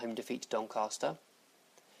 3-1 home defeat to Doncaster.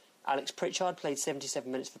 Alex Pritchard played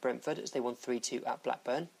 77 minutes for Brentford as they won 3-2 at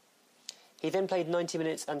Blackburn. He then played 90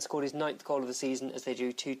 minutes and scored his 9th goal of the season as they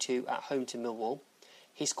drew 2-2 at home to Millwall.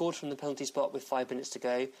 He scored from the penalty spot with 5 minutes to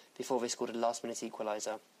go before they scored a last-minute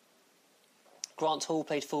equaliser. Grant Hall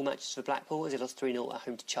played full matches for Blackpool as he lost 3-0 at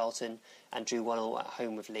home to Charlton and drew 1-0 at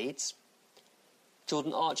home with Leeds.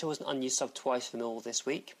 Jordan Archer was an unused sub twice for Millwall this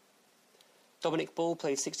week. Dominic Ball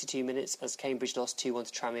played 62 minutes as Cambridge lost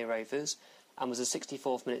 2-1 to Tranmere Rovers and was a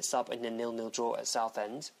 64th minute sub in a 0-0 draw at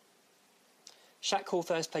Southend. Shaq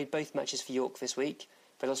Hawthurst played both matches for York this week.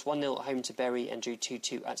 They lost 1-0 at home to Bury and drew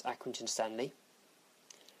 2-2 at Accrington Stanley.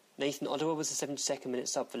 Nathan Ottawa was the 72nd minute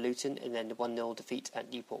sub for Luton in their 1-0 defeat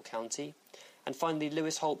at Newport County. And finally,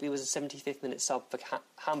 Lewis Holtby was a 75th minute sub for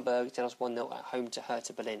Hamburg to lost 1-0 at home to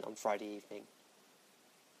Hertha Berlin on Friday evening.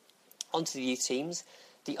 On to the youth teams.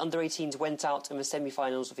 The under-18s went out in the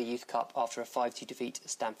semi-finals of the Youth Cup after a 5-2 defeat at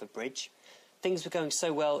Stamford Bridge. Things were going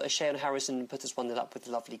so well as Shayon Harrison put us 1-0 up with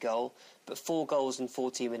a lovely goal, but 4 goals in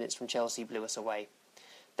 14 minutes from Chelsea blew us away.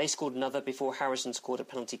 They scored another before Harrison scored a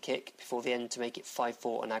penalty kick before the end to make it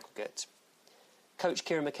 5-4 on aggregate. Coach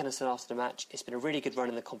Kieran McKenna said after the match, "It's been a really good run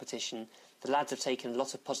in the competition. The lads have taken a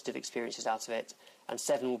lot of positive experiences out of it, and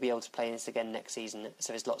 7 will be able to play in this again next season,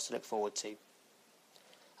 so there's lots to look forward to."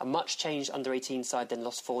 A much-changed under-18 side then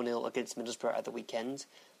lost 4-0 against Middlesbrough at the weekend.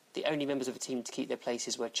 The only members of the team to keep their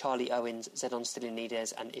places were Charlie Owens, Zedon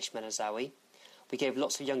Stylianides and Ishmael Azawi. We gave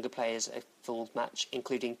lots of younger players a full match,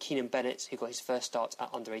 including Keenan Bennett, who got his first start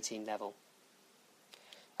at under-18 level.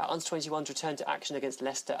 Our under-21s returned to action against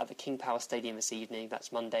Leicester at the King Power Stadium this evening.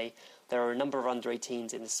 That's Monday. There are a number of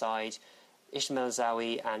under-18s in the side. Ishmael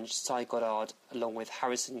Azawi and Sai Goddard, along with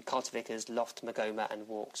Harrison, Carter Vickers, Loft, Magoma and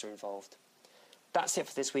Walks are involved. That's it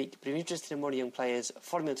for this week, but if you're interested in more young players,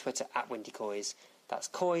 follow me on Twitter at WindyCoys. That's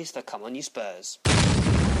Coys for Come On You Spurs.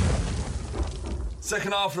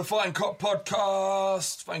 Second half of the Fighting Cock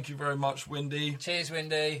podcast. Thank you very much, Windy. Cheers,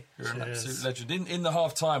 Windy. You're an absolute legend. In the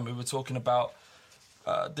half time, we were talking about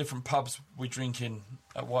different pubs we drink in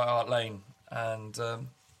at White Hart Lane, and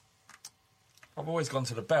I've always gone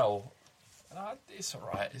to the Bell. It's all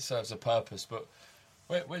right. It serves a purpose, but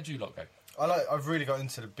where do you lot go? I've really got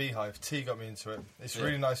into the Beehive. Tea got me into it. It's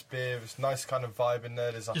really nice beer. It's a nice kind of vibe in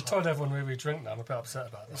there. You've told everyone where we drink now. I'm a bit upset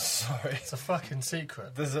about that. Sorry. It's a fucking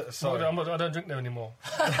secret. Sorry. I don't drink there anymore.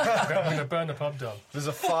 I'm going to burn the pub down. There's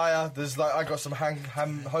a fire. I got some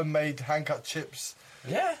homemade hand-cut chips.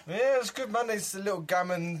 Yeah? Yeah, it's good, man. It's a little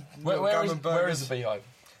gammon burgers. Where is the Beehive?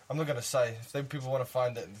 I'm not going to say. If people want to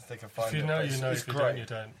find it, they can find it. If you know, you know. If you don't, you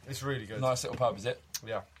don't. It's really good. Nice little pub, is it?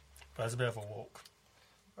 Yeah. But it's a bit of a walk.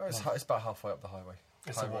 Oh, it's about halfway up the highway.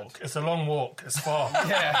 It's a walk. It's a long walk. It's far.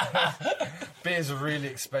 Yeah. Beers are really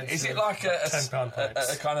expensive. Is it like a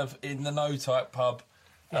 £10 a kind of in the know type pub?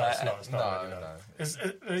 No, it's not. It's not. No.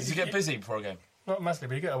 Does you get busy before a game? Not massively,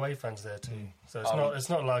 but you get away fans there too. So it's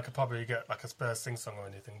not like a pub where you get like a Spurs sing-song or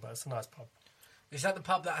anything, but it's a nice pub. Is that the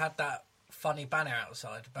pub that had that funny banner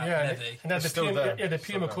outside about Levy? And the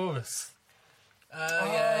Puma chorus. Is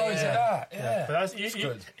it that? Yeah. But it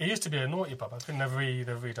used to be a naughty pub. I think they've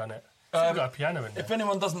redone it. They've got a piano in there. If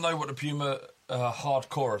anyone doesn't know what the Puma hard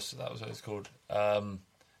chorus, that was what it's called,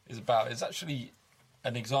 is about, it's actually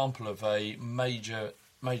an example of a major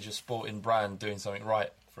sporting brand doing something right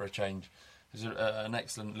for a change. There's an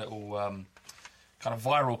excellent little kind of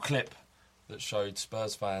viral clip that showed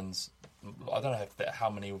Spurs fans. I don't know how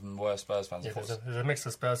many of them were Spurs fans. Yeah, there's a mix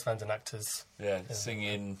of Spurs fans and actors. Yeah,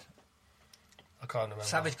 singing. I can't remember.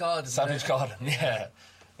 Savage Garden. Savage Garden, yeah.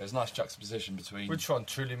 It was a nice juxtaposition between... Which one?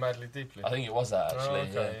 Truly, Madly, Deeply? I think it was that, actually. Oh,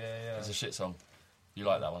 okay, yeah. It's a shit song. You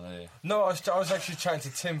like that one, don't you? No, I was actually chatting to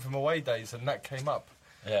Tim from Away Days, and that came up.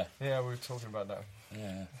 Yeah. Yeah, we were talking about that.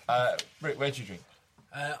 Yeah. Rick, where do you drink?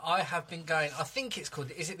 I have been going... I think it's called...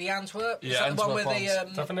 Is it the Antwerp? Yeah, Antwerp. The one where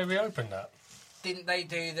haven't they reopened that? Didn't they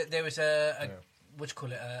do that? There was what do you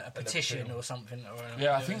call it? A petition or something?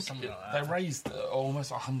 I think something like they that. raised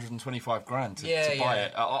almost 125 grand to buy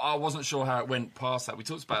it. I wasn't sure how it went past that. We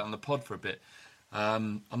talked about it on the pod for a bit.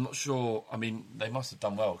 I'm not sure. I mean, they must have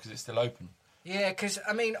done well because it's still open. Yeah, because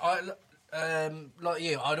I mean, like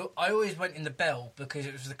you, I always went in the Bell because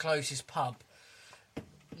it was the closest pub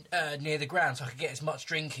near the ground, so I could get as much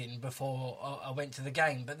drinking before I went to the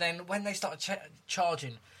game. But then when they started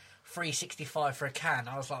charging $3.65 for a can,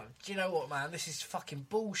 I was like, do you know what, man? This is fucking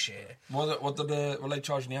bullshit. Were they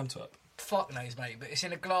charging the Antwerp? Fuck knows, mate. But it's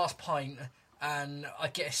in a glass pint, and I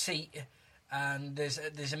get a seat, and there's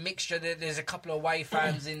a mixture. There's a couple of away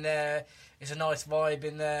fans in there. It's a nice vibe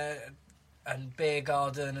in there, and beer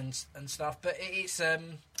garden and stuff. But it's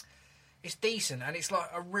decent, and it's like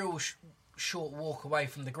a real short walk away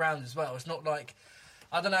from the ground as well. It's not like,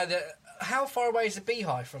 I don't know, how far away is the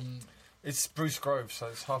Beehive from... It's Bruce Grove, so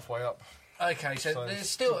it's halfway up. Okay, so there's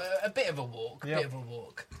still a bit of a walk.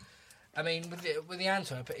 I mean, with the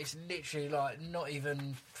Antwerp, it's literally like not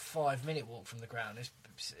even 5-minute walk from the ground. And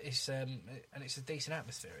it's a decent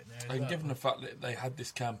atmosphere in there. And given the fact that they had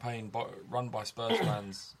this campaign run by Spurs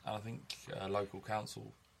fans and I think local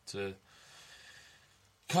council to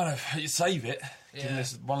kind of save it, given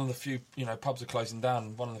this one of the few pubs are closing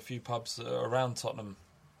down, one of the few pubs around Tottenham,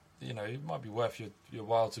 it might be worth your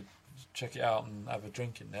while to check it out and have a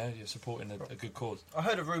drink in there. You're supporting a good cause. I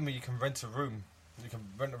heard a rumour you can rent a room. You can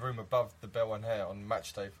rent a room above the Bell and Hare on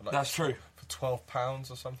match day for That's true. For £12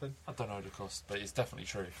 or something. I don't know the cost, but it's definitely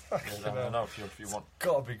true. I don't know if you want.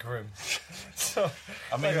 Gotta be grim. I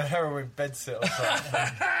mean, like a heroin bedsit or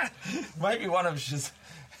something. Maybe one of them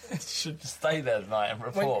should stay there tonight and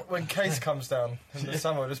report. When Case comes down in the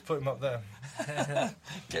summer, just put him up there.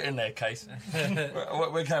 Get in there, Case.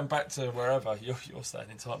 We're going back to wherever you're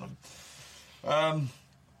staying in Tottenham.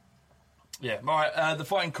 The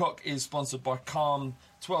Fighting Cock is sponsored by Calm.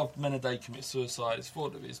 12 men a day commit suicide. It's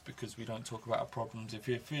thought of it because we don't talk about our problems. If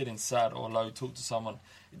you're feeling sad or low, talk to someone.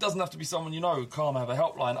 It doesn't have to be someone you know. Calm have a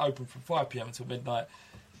helpline open from 5 p.m. until midnight.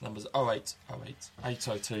 The number's 0808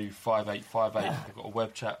 802 5858. They've got a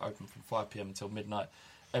web chat open from 5 p.m. until midnight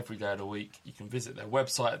every day of the week. You can visit their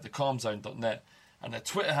website at thecalmzone.net, and their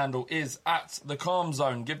Twitter handle is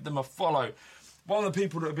 @thecalmzone. Give them a follow. One of the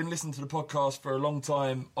people that have been listening to the podcast for a long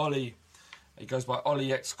time, Ollie, he goes by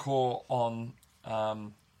OllieXCore on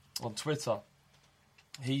Twitter.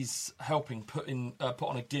 He's helping put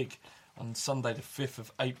on a gig on Sunday the 5th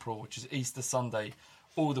of April, which is Easter Sunday.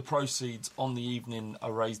 All the proceeds on the evening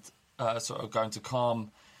are raised, going to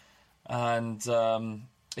Calm, and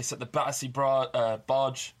it's at the Battersea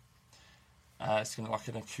Barge. It's going to like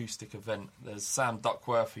an acoustic event. There's Sam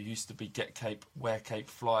Duckworth, who used to be Get Cape, Wear Cape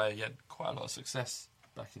Flyer. He had quite a lot of success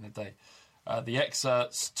back in the day. The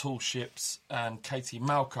Excerts, Tall Ships, and Katie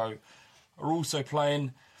Malco are also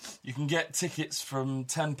playing. You can get tickets from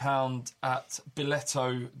 £10 at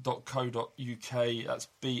biletto.co.uk. That's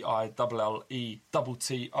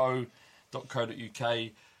BILLETTO.co.uk.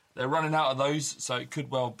 They're running out of those, so it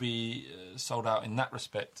could well be sold out in that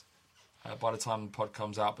respect by the time the pod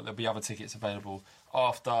comes out. But there'll be other tickets available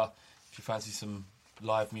after. If you fancy some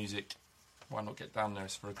live music, why not get down there?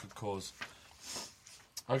 It's for a good cause.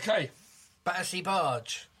 Okay. Battersea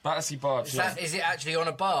Barge. Battersea Barge, Is it actually on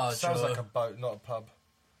a barge? Sounds like a boat, not a pub.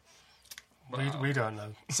 We don't know.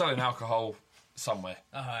 Selling alcohol somewhere.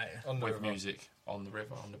 On the with river. music on the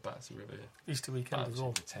river, on the Battersea River. Yeah. Easter weekend as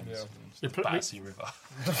well. The Thames, You the put- Battersea River.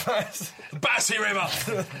 The Battersea River.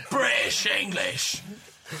 British English.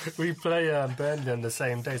 We play Burnley on the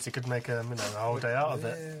same day, so you could make a whole day out of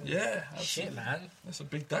it. Yeah. Shit, man. That's a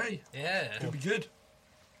big day. Yeah. It'll be good.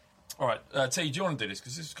 All right, T, do you want to do this?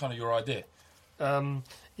 Because this is kind of your idea. I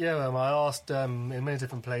asked in many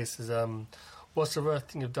different places, what's the worst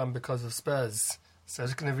thing you've done because of Spurs? So I'm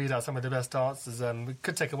just going to read out some of the best answers. It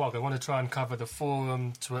could take a while. I want to try and cover the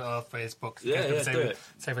forum, Twitter, Facebook. Yeah, do it.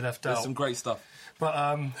 Say we left There's out. some great stuff.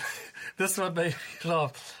 But this one made me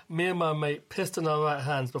laugh. Me and my mate pissed on our right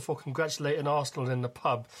hands before congratulating Arsenal in the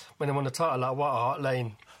pub when they won the title at White Hart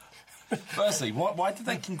Lane. Firstly, why did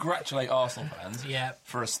they congratulate Arsenal fans? Yeah.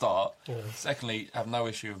 For a start. Yeah. Secondly, I have no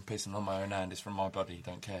issue with pissing on my own hand. It's from my body.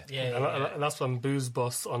 Don't care. And that's from Booze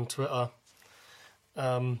Boss on Twitter.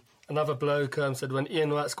 Another bloke said, when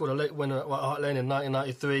Ian Wright scored a late winner at White Hart Lane in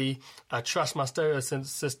 1993, I trashed my stereo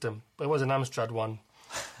system, but it was an Amstrad one.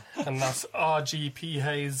 And that's RGP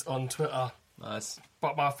Hayes on Twitter. Nice.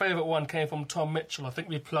 But my favourite one came from Tom Mitchell. I think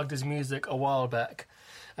we plugged his music a while back.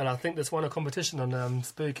 And I think this won a competition on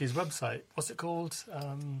Spooky's website. What's it called?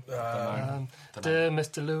 Dear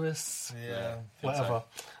Mr. Lewis. Yeah. Whatever.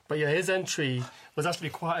 So. But yeah, his entry was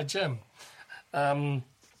actually quite a gem.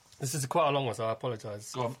 This is quite a long one, so I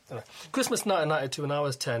apologise. Go on. Christmas 1992, when I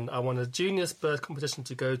was 10, I won a junior Spurs competition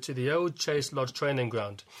to go to the old Chase Lodge training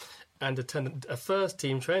ground and attend a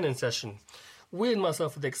first-team training session. Weirding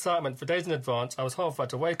myself with excitement for days in advance, I was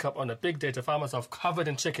horrified to wake up on a big day to find myself covered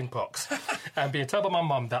in chicken pox and being told by my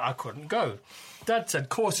mum that I couldn't go. Dad said,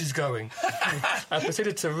 "Course he's going," and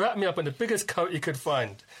proceeded to wrap me up in the biggest coat he could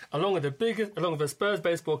find, along with a Spurs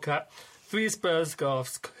baseball cap, 3 Spurs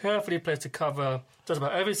scarves carefully placed to cover just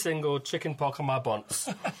about every single chicken pox on my bonds.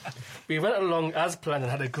 We went along as planned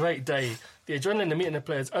and had a great day. The adrenaline of meeting the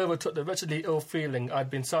players overtook the wretchedly ill feeling I'd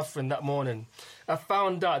been suffering that morning. I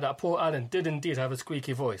found out that poor Alan did indeed have a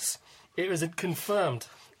squeaky voice. It was confirmed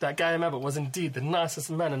that Gary Abbott was indeed the nicest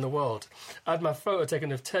man in the world. I had my photo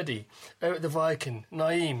taken of Teddy, Eric the Viking,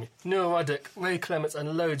 Naeem, Neil Ruddock, Ray Clements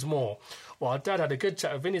and loads more, while Dad had a good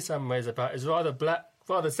chat with Vinnie Samways about his rather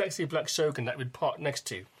sexy black Shogun that we'd parked next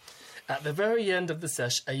to. At the very end of the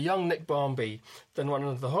sesh, a young Nick Barmby, then one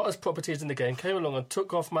of the hottest properties in the game, came along and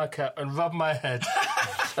took off my cap and rubbed my head.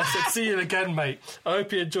 I said, "See you again, mate. I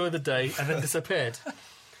hope you enjoy the day," and then disappeared.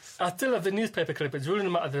 I still have the newspaper clippings ruling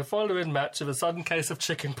him out of the following match with a sudden case of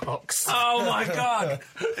chicken pox. Oh, my God.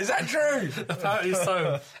 Is that true? Apparently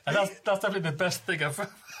so. And that's definitely the best thing I've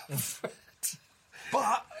ever read.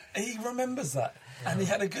 But he remembers that. And he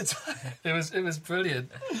had a good time. It was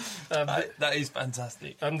brilliant. That is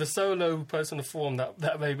fantastic. The solo post on the forum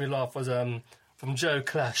that made me laugh was from Joe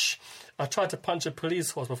Clash. I tried to punch a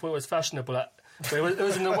police horse before it was fashionable. But it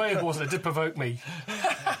was an away horse and it did provoke me.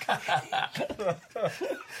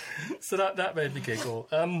 So that made me giggle.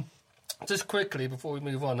 Just quickly before we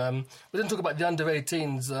move on, we didn't talk about the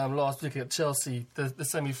under-18s last week at Chelsea, the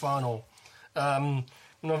semi-final.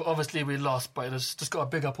 Obviously we lost, but it's just got to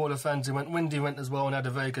big up all the fans who went. Windy went as well and had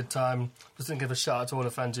a very good time. Just think of a shout out to all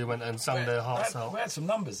the fans who went and sang their hearts out. We had some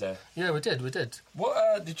numbers there. Yeah, we did.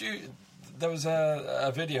 What did you? There was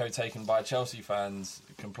a video taken by Chelsea fans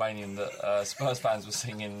complaining that Spurs fans were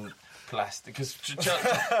singing plastic because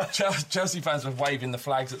Chelsea fans were waving the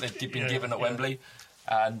flags that they'd been given at Wembley,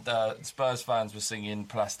 and Spurs fans were singing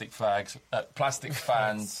plastic flags,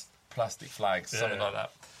 something like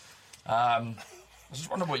that. I just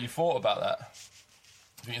wonder what you thought about that. Do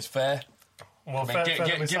you think it's fair? Well, fair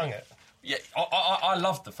that we sung it. Yeah, I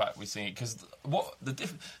love the fact we sing it because the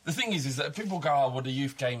thing is that people go, "Oh, well, the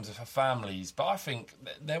youth games are for families," but I think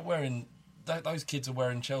those kids are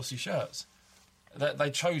wearing Chelsea shirts.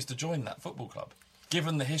 They chose to join that football club,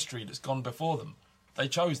 given the history that's gone before them. They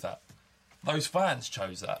chose that. Those fans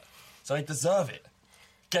chose that, so they deserve it.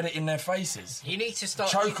 get it in their faces. You need to start...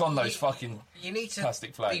 Choke on those fucking you need to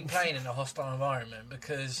plastic flags. be playing in a hostile environment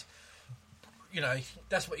because, you know,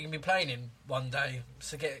 that's what you're going to be playing in one day.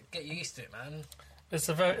 So get used to it, man. It's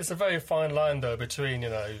a very fine line, though, between, you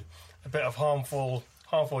know, a bit of harmful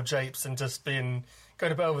japes and just going a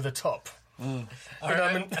bit over the top. I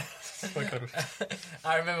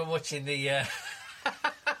remember watching the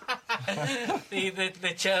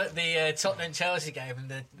Tottenham Chelsea game, and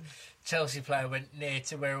the Chelsea player went near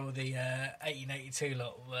to where all the 1882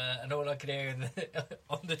 lot were, and all I could hear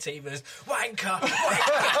on the TV was "wanker, wanker."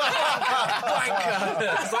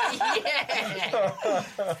 It's like,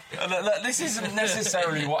 yeah. This isn't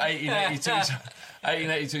necessarily what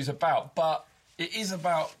 1882 is about, but it is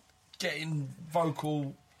about getting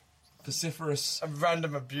vocal, vociferous, and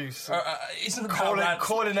random abuse. Isn't about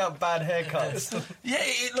calling out bad haircuts. Yeah,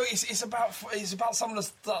 it's about some of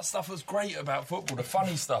the stuff that's great about football, the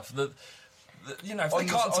funny stuff that you know, if they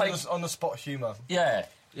can't take on the spot humour. Yeah,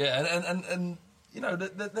 and you know,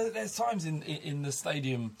 there's times in the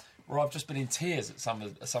stadium where I've just been in tears at some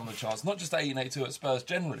of the chants, not just 1882 at Spurs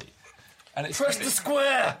generally. And it's press the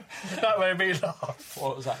square! That made me laugh.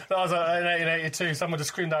 What was that? That was in 1882. Someone just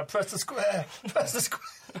screamed out, press the square! Press the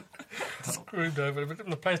square! Screamed over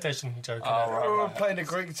the PlayStation joke. Oh, right, we were playing a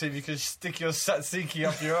Greek team, you could stick your Satsiki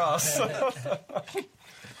up your ass.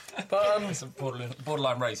 But it's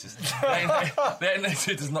borderline racist. The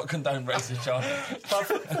 1882 does not condone racist chanting.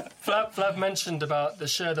 Flav mentioned about the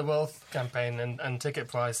Share the Wealth campaign and ticket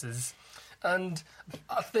prices. And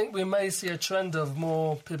I think we may see a trend of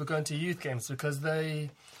more people going to youth games because they're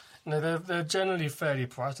generally fairly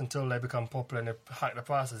priced until they become popular and they hike the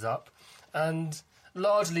prices up. And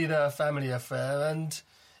largely they're a family affair, and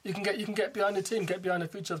you can get behind the team, get behind the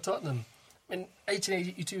future of Tottenham. I mean,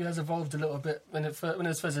 1882 has evolved a little bit when it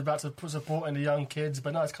was first about supporting the young kids,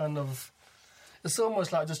 but now it's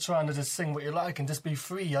almost like just trying to just sing what you like and just be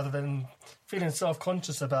free, other than feeling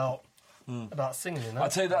self-conscious about singing, you know?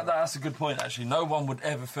 I'd say that's a good point, actually. No one would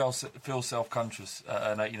ever feel self-conscious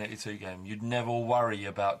at an 1882 game. You'd never worry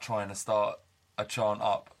about trying to start a chant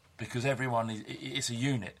up because it's a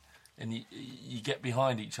unit, and you get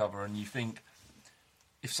behind each other and you think,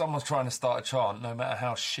 if someone's trying to start a chant, no matter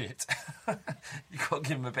how shit, you've got to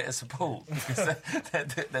give them a bit of support because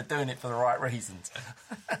they're doing it for the right reasons.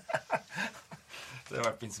 There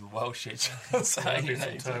have been some well shit chants. Some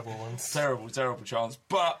terrible ones. Terrible chants.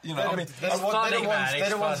 But, you know, they're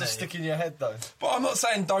the ones that stick in your head, though. But I'm not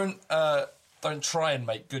saying don't try and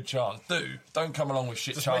make good chants. Don't come along with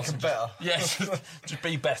shit just chants. Make them better. Yeah, just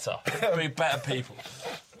be better. Be better people.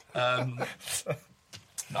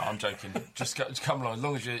 No, I'm joking. Just come along. As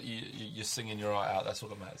long as you're singing your eye out, that's all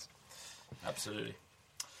that matters. Absolutely.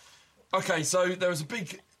 Okay, so there was a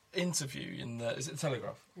big interview in the... Is it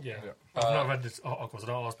Telegraph? Yeah. I've not read this article, so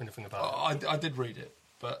don't ask me anything about it. I did read it,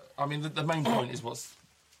 but, I mean, the main point is what's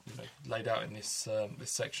laid out in this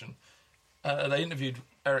this section. They interviewed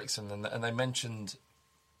Ericsson, and they mentioned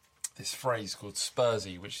this phrase called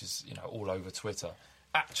Spursy, which is, you know, all over Twitter.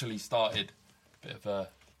 Actually started, bit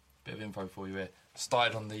of info for you here,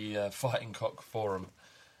 started on the Fighting Cock forum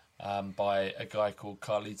by a guy called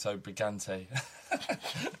Carlito Brigante.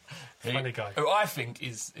 Funny guy. Who I think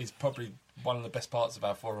is probably one of the best parts of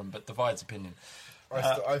our forum, but divides opinion.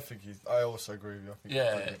 I think I also agree with you.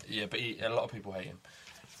 I think but a lot of people hate him,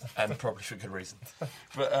 and probably for good reason.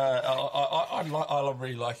 But I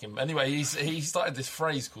really like him. Anyway, he started this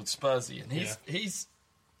phrase called Spursy, and he's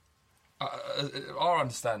our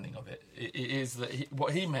understanding of it is that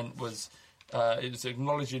what he meant was it was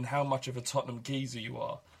acknowledging how much of a Tottenham geezer you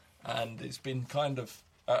are, and it's been kind of.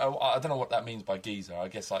 I don't know what that means by geezer. I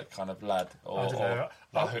guess like kind of lad or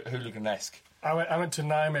like hooligan-esque. I went to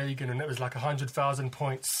Nijmegen and it was like 100,000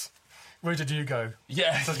 points. Where did you go?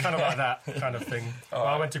 Yeah. So it's kind of like that kind of thing.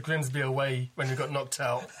 I went to Grimsby away when we got knocked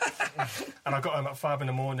out. And I got home at 5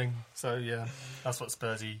 a.m. So, yeah, that's what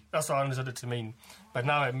Spursy... That's what I understood it to mean. But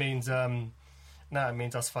now it means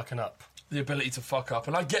us fucking up. The ability to fuck up.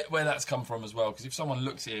 And I get where that's come from as well, because if someone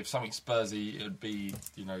looks at it, if something's Spursy, it would be,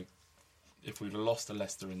 you know... If we'd have lost to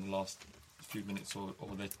Leicester in the last few minutes or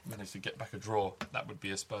they managed to get back a draw, that would be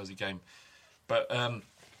a Spursy game. But,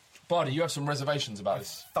 Bardi, you have some reservations about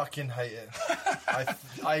this. I fucking hate it.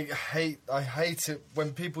 I hate it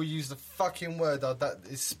when people use the fucking word that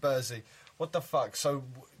is Spursy. What the fuck? So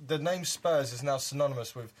the name Spurs is now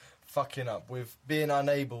synonymous with fucking up, with being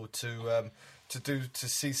unable to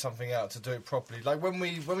see something out, to do it properly. Like when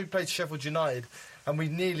we played Sheffield United and we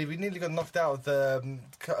nearly got knocked out of the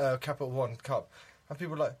Capital One Cup. And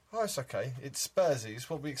people were like, oh, it's okay, it's Spursy, it's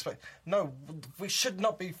what we expect. No, we should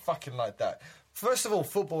not be fucking like that. First of all,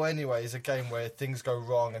 football anyway is a game where things go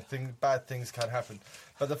wrong and bad things can happen.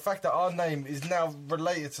 But the fact that our name is now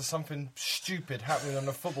related to something stupid happening on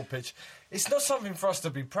the football pitch, it's not something for us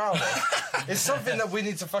to be proud of. It's something that we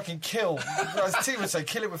need to fucking kill. As T would say,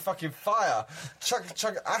 kill it with fucking fire.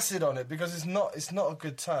 Chuck acid on it, because it's not a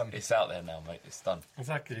good term. It's out there now, mate. It's done.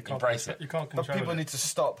 Exactly. You can't embrace it. You can't control But people it. need to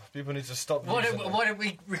stop. People need to stop. Why don't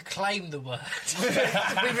we reclaim the word? We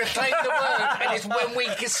reclaim the word, and it's when we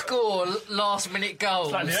can score last-minute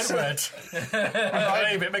goals. Like the N-word.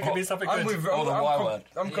 Reclaim it, make it mean something good. Or the Y word.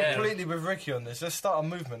 I'm completely with Ricky on this. Let's start a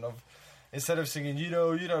movement of, instead of singing, you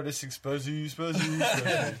know, this thing, Spursy.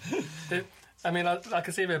 I mean, I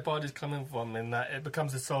can see where Bardi's coming from in that it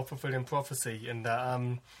becomes a self-fulfilling prophecy in that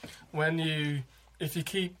if you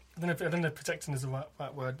keep, I don't know if protecting is the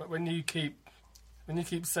right word, but when you keep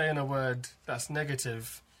saying a word that's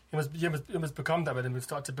negative, you must become that, and we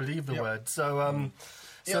start to believe the word.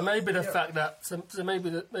 So maybe the fact that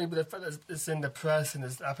it's in the press and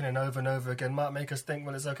it's happening over and over again might make us think,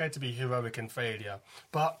 well, it's okay to be heroic in failure,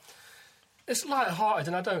 but it's light-hearted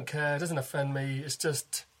and I don't care. It doesn't offend me. It's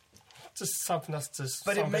just something that's just.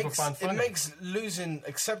 But some people find funny. It makes losing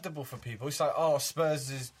acceptable for people. It's like,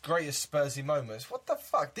 Spurs' greatest Spursy moments. What the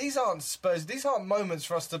fuck? These aren't Spurs. These aren't moments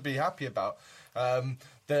for us to be happy about.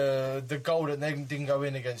 The goal that they didn't go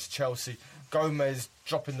in against Chelsea, Gomez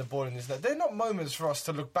dropping the ball in his net. They're not moments for us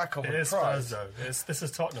to look back on with pride. Spurs, though. This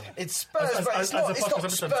is Tottenham. It's Spurs, but it's not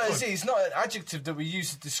Spursy. It's not an adjective that we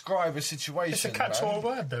use to describe a situation. It's a catch-all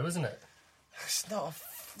word, though, isn't it? It's not.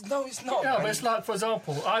 No, it's not. Yeah, but it's like, for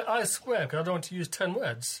example, I swear, because I don't want to use 10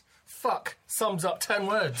 words. Fuck sums up 10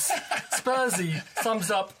 words. Spursy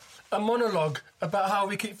sums up a monologue about how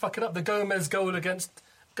we keep fucking up. The Gomez goal against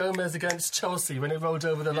Chelsea when it rolled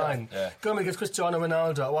over the line. Yeah. Gomez against Cristiano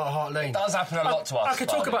Ronaldo at White Hart Lane. It does happen a lot to us. I could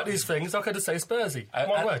talk about these things. I could just say Spursy.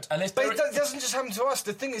 One word. But it doesn't just happen to us.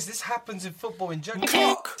 The thing is, this happens in football in general.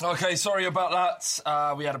 Okay, sorry about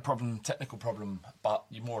that. We had a technical problem, but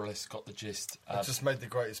you more or less got the gist. I just made the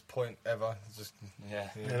greatest point ever. Yeah,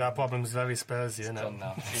 that problem's very Spursy, isn't it? Done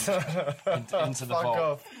now. Into the Fuck vault.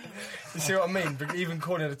 off. You see what I mean? But even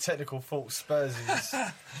calling it a technical fault,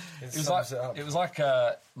 Spursy. It was like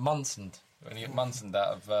Munson, when you get Munson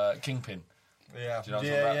out of Kingpin. Yeah. Do you know what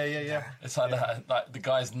I'm talking about? Yeah. It's like that. Like the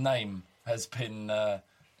guy's name has been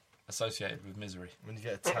associated with misery. When you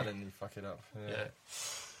get a talent, you fuck it up. Yeah.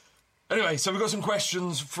 Anyway, so we've got some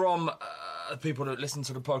questions from people that listen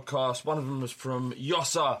to the podcast. One of them was from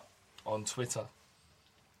Yossa on Twitter.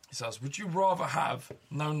 He says, would you rather have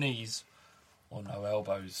no knees or no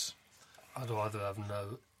elbows? I'd rather have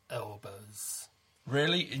no elbows.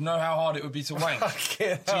 Really? You know how hard it would be to wank? Do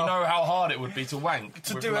you know how hard it would be to wank?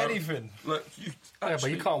 To do anything. Look, But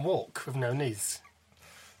you can't walk with no knees.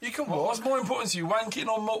 You can walk. What's more important to you, wanking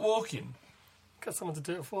or not walking? Get someone to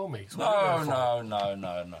do it for me. No.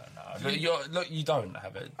 Look, you don't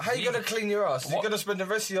have it. How are you going to clean your ass? You're going to spend the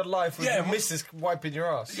rest of your life with your missus wiping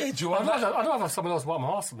your ass. Yeah, do you want that? I don't have someone else wipe my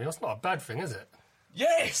ass for me. That's not a bad thing, is it?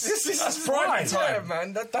 Yes! That's private time. Yeah,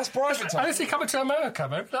 man. That's private time. I didn't see Coming to America,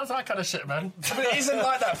 man. That's that kind of shit, man. But it isn't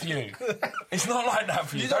like that for you. It's not like that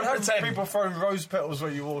for you. You don't have pretend. people throwing rose petals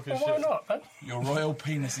when you walk and Well, why shit. not, man? Your royal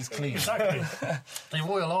penis is clean. Exactly. Your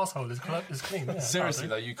royal asshole is clean. Yeah, Seriously,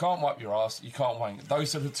 though, you can't wipe your ass, you can't wank.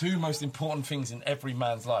 Those are the two most important things in every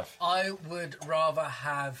man's life. I would rather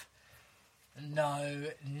have no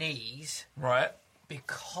knees. Right.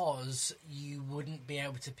 Because you wouldn't be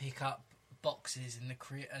able to pick up boxes in the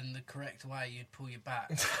correct way. You'd pull your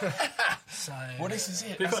back. So well, this is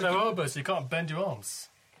it. You've got no elbows, so you can't bend your arms.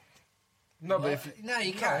 No, but if no,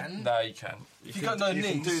 you can. No, you can. If you got no knees,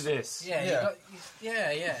 you can do this. Yeah.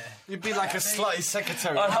 Yeah. You'd be like a slutty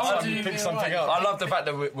secretary. I love, you pick something up. I love the fact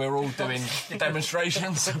that we're all doing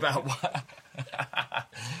demonstrations about what.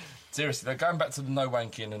 Seriously, though, going back to the no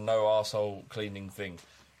wanking and no arsehole cleaning thing.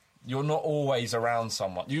 You're not always around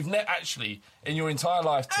someone. You've actually, in your entire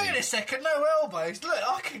life... Hang on a second, no elbows. Look,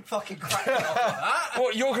 I can fucking crack it off like that.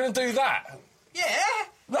 What, you're going to do that? Yeah.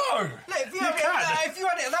 No. Look, if you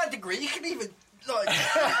had it at that degree, you can even, like,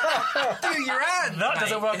 do your hand, That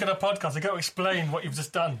doesn't work in a podcast. I've got to explain what you've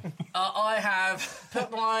just done. I have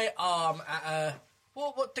put my arm at a...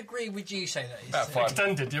 What degree would you say that is? About 5.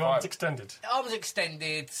 Extended. Your arm's extended. Arms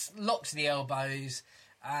extended, locks of the elbows...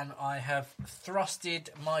 and I have thrusted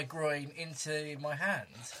my groin into my hand.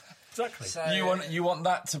 Exactly. So, you want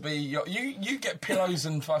that to be your... You get pillows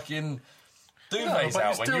and fucking duvets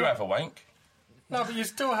out when you have a wank. No, but you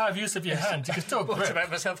still have use of your hand. You can still grip. to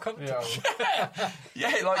make myself comfortable.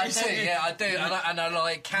 Yeah, like I you said... I do. And I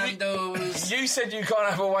like candles. You said you can't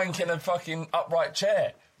have a wank in a fucking upright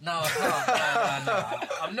chair. No, I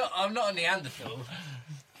can't. No. I'm not a Neanderthal.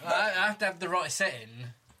 I have to have the right setting.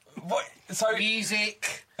 What? So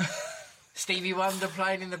music, Stevie Wonder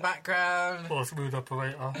playing in the background. Or smooth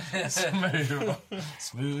operator.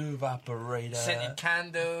 Smooth operator. Scented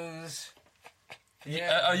candles.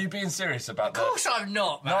 Yeah. Are you being serious about that? Of course I'm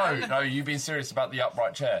not, man. No, you being serious about the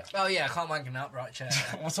upright chair. Oh yeah, I can't wank in an upright chair.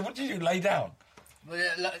 So what do you do? Lay down?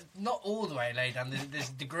 Well, not all the way lay down. There's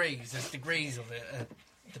degrees. There's degrees of it.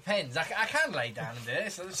 Depends. I can lay down and do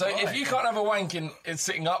it. So if you can't have a wank in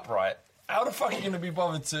sitting upright, how the fuck are you going to be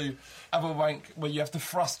bothered to have a wank where you have to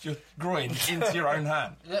thrust your groin into your own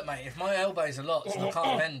hand? Look, mate, if my elbows are lots and I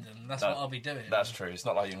can't bend them, that's what I'll be doing. That's true. It's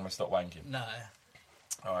not like you're going to stop wanking. No.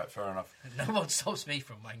 All right, fair enough. No one stops me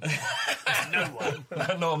from wanking. No one.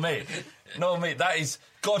 Nor me. That is...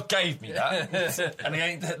 God gave me that. And he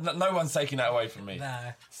ain't... No one's taking that away from me.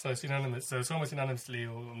 No. So it's unanimous. So it's almost unanimously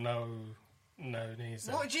no knees.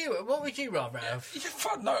 What would you rather have?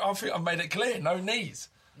 No, I think I've made it clear. No knees.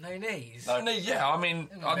 No knees? No knees, yeah. I mean...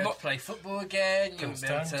 I'm not play football again. You wouldn't be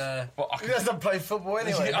able to... He doesn't play football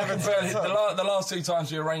anyway. The last 2 times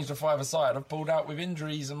we arranged a five-a-side, I've pulled out with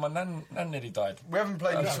injuries and my nan nearly died. We haven't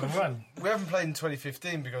played in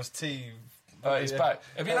 2015 because T... He's back.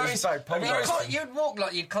 Have you noticed... You'd walk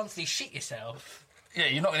like you'd constantly shit yourself. Yeah,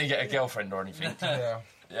 you're not going to get a girlfriend or anything. Yeah,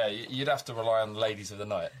 you'd have to rely on the ladies of the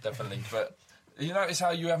night, definitely. But you notice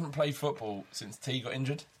how you haven't played football since T got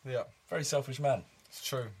injured? Yeah. Very selfish man. It's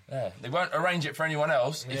true. Yeah, they won't arrange it for anyone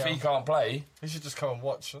else if he can't play. He should just come and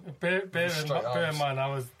watch. Bear in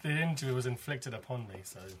mind, the injury was inflicted upon me.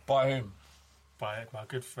 So by whom? By my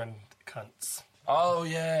good friend Kuntz. Oh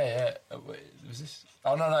yeah. Was this?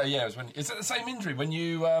 Oh no, yeah. It was when. Is it the same injury when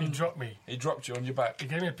you? He dropped me. He dropped you on your back. He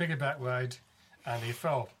gave me a piggyback ride, and he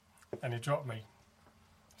fell, and he dropped me.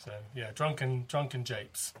 So yeah, drunken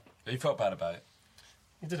japes. You felt bad about it.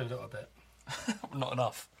 He did a little bit. Not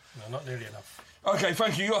enough. No, not nearly enough. Okay,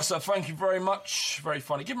 thank you, Yossa. Thank you very much. Very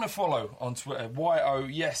funny. Give him a follow on Twitter. YO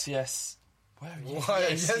yes. Where are you?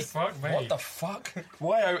 Yes. Fuck me. What the fuck?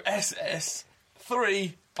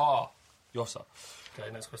 YOSS3R. Yossa. Okay,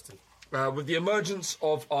 next question. With the emergence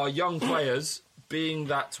of our young players, being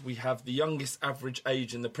that we have the youngest average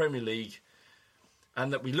age in the Premier League,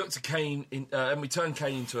 and that we look to Kane and we turn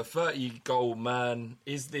Kane into a 30-goal man,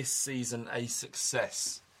 is this season a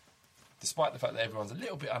success? Despite the fact that everyone's a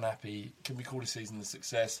little bit unhappy, can we call this season a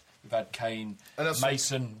success? We've had Kane,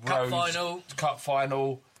 Mason, Rose, Cup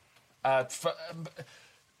final.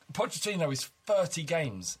 Pochettino is 30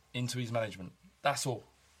 games into his management. That's all.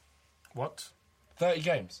 What? 30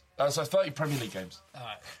 games. So 30 Premier League games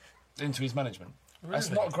into his management. Really?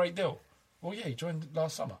 That's not a great deal. Well, yeah, he joined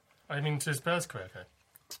last summer. I mean, to his Spurs career, okay.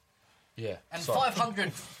 Yeah. And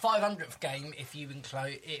 500th game if you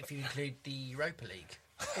include the Europa League.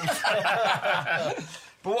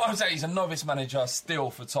 But what I'm saying, he's a novice manager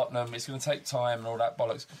still for Tottenham. It's going to take time and all that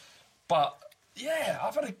bollocks. But yeah,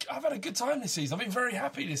 I've had a good time this season. I've been very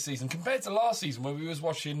happy this season compared to last season when we was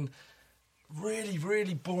watching really,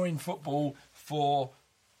 really boring football for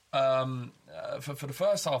the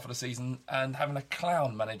first half of the season and having a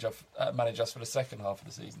clown manage us for the second half of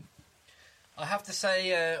the season. I have to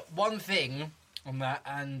say one thing on that,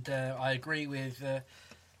 and I agree with a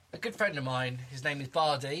good friend of mine. His name is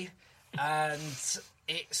Bardi, and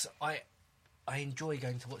I enjoy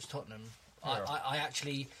going to watch Tottenham. Yeah.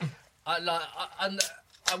 I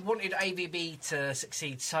wanted AVB to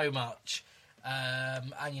succeed so much,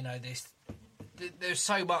 and you know there's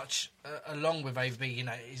so much along with AVB. You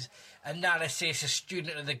know, his analysis, a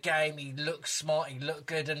student of the game. He looks smart. He looked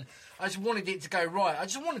good, and I just wanted it to go right. I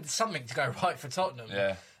just wanted something to go right for Tottenham.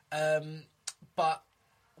 Yeah. But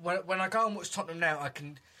when I go and watch Tottenham now, I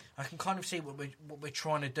can kind of see what we're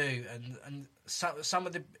trying to do, and some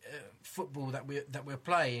of the football that we're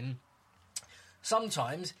playing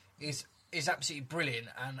sometimes is absolutely brilliant,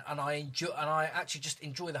 and I actually just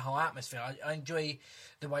enjoy the whole atmosphere. I enjoy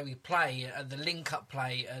the way we play, the link-up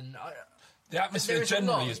play, and the atmosphere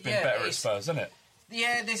generally has been better at Spurs, isn't it?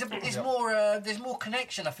 Yeah, there's more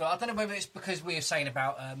connection. I feel. I don't know whether it's because we were saying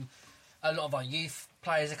about a lot of our youth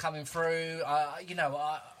players are coming through. I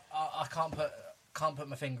can't put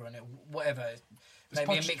my finger on it. Whatever,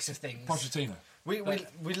 maybe a mix of things. Pochettino. We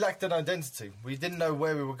lacked an identity. We didn't know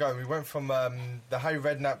where we were going. We went from the Harry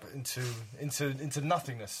Redknapp into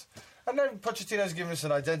nothingness. I know Pochettino's given us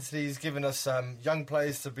an identity. He's given us young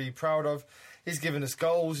players to be proud of. He's given us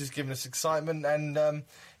goals. He's given us excitement, and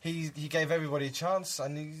he gave everybody a chance.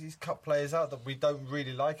 And he's cut players out that we don't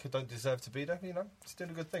really like, who don't deserve to be there. You know, he's doing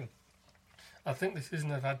a good thing. I think this season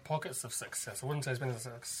they've had pockets of success. I wouldn't say it's been a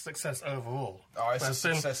success overall. Oh, it's But a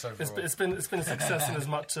success overall. It's been a success in as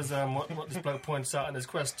much as what this bloke points out in his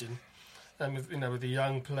question. With the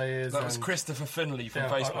young players. That was Christopher Finley from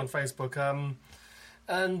Facebook. On Facebook.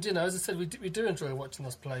 And as I said, we do enjoy watching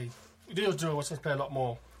us play. We do enjoy watching us play a lot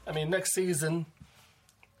more. I mean, next season,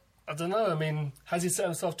 I don't know. I mean, has he set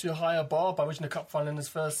himself to a higher bar by reaching a cup final in his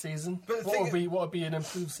first season? But What would be an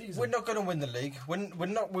improved season? We're not going to win the league.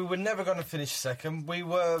 We were never going to finish second. We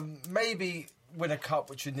were maybe win a cup,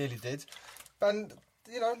 which we nearly did. And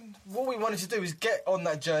what we wanted to do is get on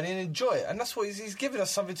that journey and enjoy it, and that's what he's given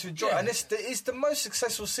us something to enjoy. Yeah. And it's the most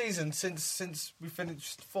successful season since we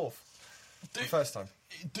finished fourth. The first time.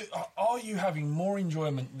 Are you having more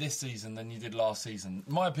enjoyment this season than you did last season?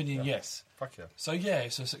 My opinion, yes. Fuck yeah. So yeah,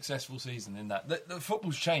 it's a successful season in that. The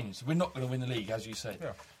football's changed. We're not going to win the league, as you said.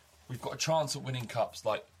 Yeah. We've got a chance at winning cups,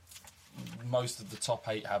 like most of the top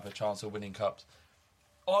 8 have a chance of winning cups.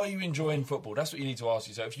 Are you enjoying football? That's what you need to ask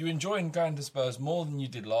yourself. If you're enjoying going to Spurs more than you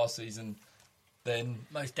did last season, then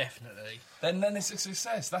most definitely. Then it's a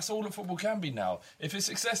success. That's all that football can be now. If it's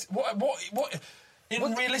success, what?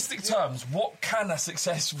 In realistic terms, what can a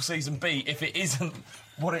successful season be if it isn't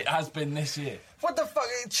what it has been this year? What the fuck?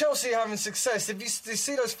 Chelsea having success. If you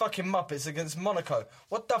see those fucking Muppets against Monaco,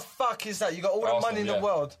 what the fuck is that? You got all the money in the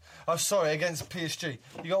world. Oh, sorry, against PSG.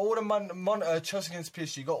 You got all the money. Chelsea against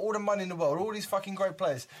PSG. You got all the money in the world. All these fucking great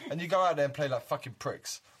players, and you go out there and play like fucking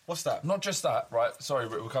pricks. What's that? Not just that, right? Sorry,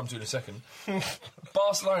 Rick, we'll come to it in a second.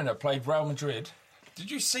 Barcelona played Real Madrid. Did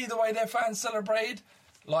you see the way their fans celebrated?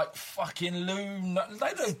 Like fucking Lou...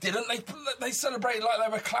 They didn't. They celebrated like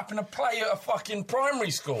they were clapping a play at a fucking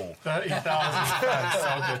primary school. 30,000 fans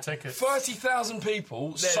sold their tickets. 30,000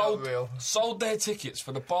 people sold their tickets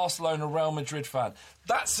for the Barcelona Real Madrid fan.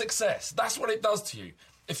 That's success. That's what it does to you.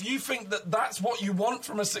 If you think that that's what you want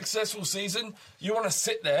from a successful season, you want to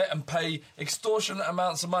sit there and pay extortionate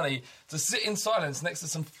amounts of money to sit in silence next to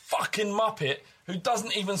some fucking muppet who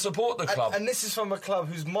doesn't even support the club. And this is from a club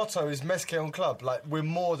whose motto is Mesque un club. Like, we're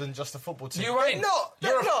more than just a football team. You ain't.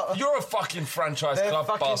 They're not. You're a fucking franchise club,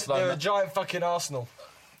 Barcelona. They're a giant fucking Arsenal.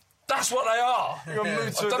 That's what they are. I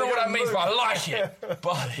don't know what that means, but I like it.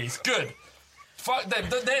 But it's good. Fuck them.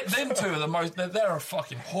 Them two are the most... They're a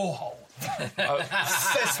fucking whorehole.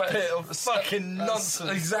 Cesspit of fucking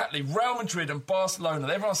nonsense. Exactly. Real Madrid and Barcelona.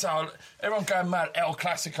 Everyone going mad. El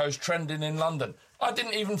Clasico's trending in London. I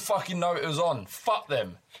didn't even fucking know it was on. Fuck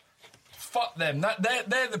them. Fuck them.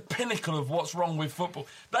 They're the pinnacle of what's wrong with football.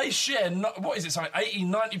 They share, what is it, something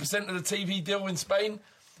 80-90% of the TV deal in Spain?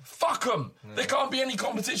 Fuck them. Yeah. There can't be any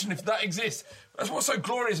competition if that exists. That's what's so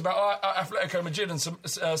glorious about Atletico Madrid and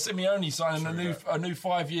Simeone signing a new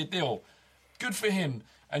 5-year deal. Good for him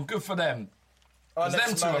and good for them. Because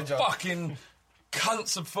them two are fucking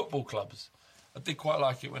cunts of football clubs. I did quite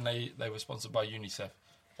like it when they were sponsored by UNICEF.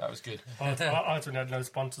 That was good. I had no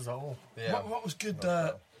sponsors at all. Yeah. What was good?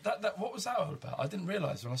 What was that all about? I didn't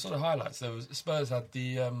realise when I saw the highlights. Spurs had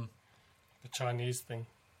the Chinese thing.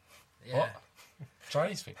 Yeah. What?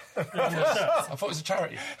 Chinese thing? I thought it was a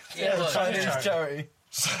charity. Yeah, the Chinese charity.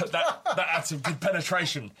 So that had some good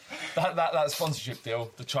penetration. That sponsorship deal,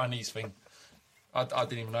 the Chinese thing. I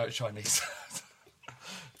didn't even know it was Chinese.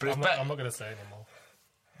 But I'm not going to say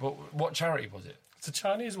anymore. What charity was it? It's a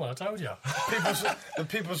Chinese one, I told you. The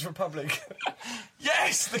People's Republic.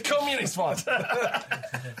 Yes, the communist one.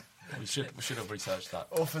 We should have researched that.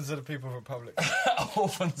 Orphans of the People's Republic.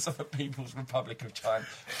 Orphans of the People's Republic of China.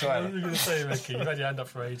 What were you going to say, Ricky? You've had your hand up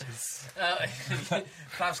for ages.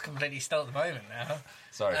 Flav's completely still at the moment now.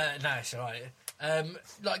 Sorry. No, it's all right.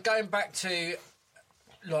 Like going back to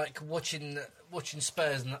like watching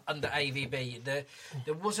Spurs under AVB, there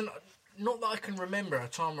wasn't. Not that I can remember a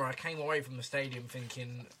time where I came away from the stadium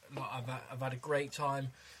thinking like, I've had a great time,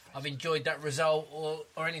 I've enjoyed that result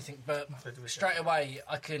or anything. But straight away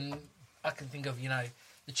I can think of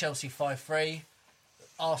the Chelsea 5-3,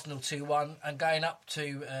 Arsenal 2-1, and going up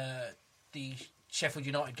to the Sheffield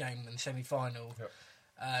United game in the semi-final. Yep.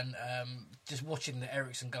 And just watching the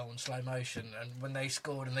Eriksen goal in slow motion, and when they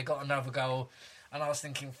scored and they got another goal, and I was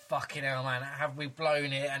thinking, fucking hell, man, have we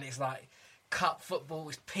blown it? And it's like cup football,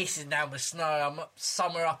 it's pissing down with snow. I'm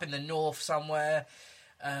somewhere up in the north somewhere.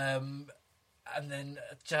 And then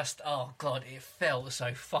just, oh, God, it felt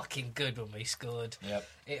so fucking good when we scored. Yep.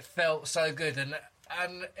 It felt so good. And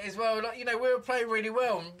as well, like, we were playing really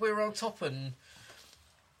well and we were on top, and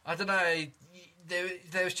I don't know,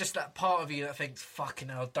 there was just that part of you that thinks, fucking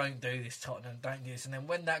hell, don't do this, Tottenham, don't do this. And then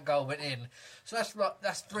when that goal went in, so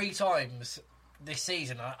that's 3 times this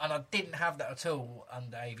season, and I didn't have that at all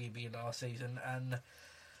under AVB last season, and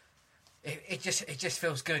It just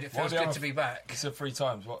feels good. It feels good to be back. You said 3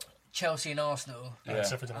 times. What? Chelsea and Arsenal. Yeah.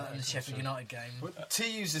 And the Sheffield United game.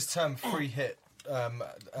 T uses the term free hit.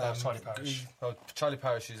 Charlie Parish. Charlie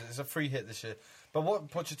Parish is a free hit this year. But what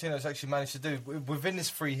Pochettino's actually managed to do within this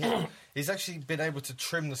free hit, he's actually been able to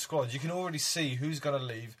trim the squad. You can already see who's going to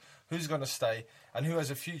leave, who's going to stay, and who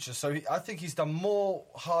has a future. So I think he's done more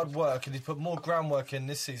hard work and he's put more groundwork in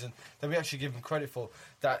this season than we actually give him credit for.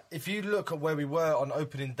 That if you look at where we were on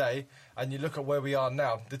opening day and you look at where we are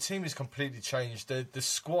now, the team is completely changed. The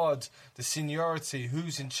squad, the seniority,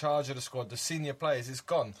 who's in charge of the squad, the senior players, it's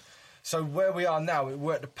gone. So where we are now,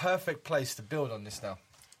 we're at the perfect place to build on this now.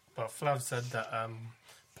 But Flav said that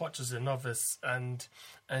Poch is a novice, and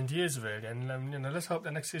he is really. And let's hope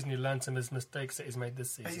that next season he learns from his mistakes that he's made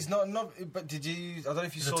this season. He's not a novice, but did you? I don't know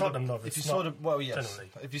if you He's saw a Tottenham novice. If you saw the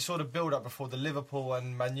Generally. If you saw the build-up before the Liverpool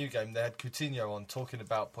and Man U game, they had Coutinho on talking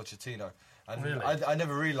about Pochettino, and Really? I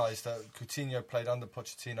never realised that Coutinho played under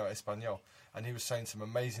Pochettino at Espanyol, and he was saying some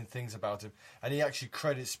amazing things about him, and he actually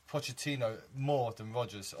credits Pochettino more than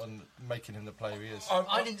Rodgers on making him the player he is.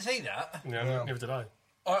 I didn't see that. Yeah, neither did I.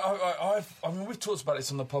 I mean, we've talked about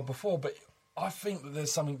this on the pod before, but I think that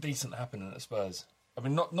there's something decent happening at Spurs. I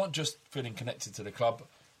mean, not just feeling connected to the club,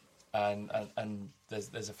 and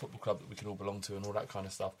there's a football club that we can all belong to and all that kind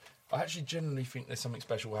of stuff. I actually genuinely think there's something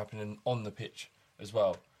special happening on the pitch as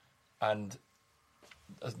well. And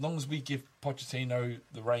as long as we give Pochettino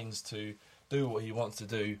the reins to do what he wants to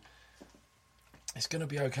do, it's going to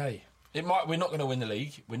be okay. We're not going to win the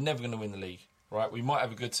league. We're never going to win the league, right? We might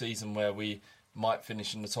have a good season where we might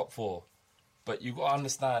finish in the top 4, but you've got to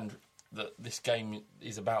understand that this game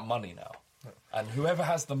is about money now, and whoever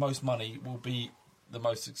has the most money will be the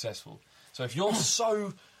most successful. So if you're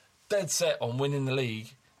so dead set on winning the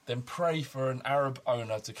league, then pray for an Arab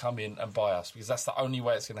owner to come in and buy us, because that's the only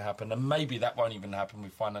way it's going to happen, and maybe that won't even happen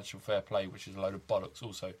with financial fair play, which is a load of bollocks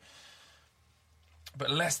also. But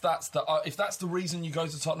unless if that's the reason you go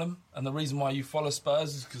to Tottenham and the reason why you follow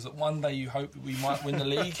Spurs is because one day you hope we might win the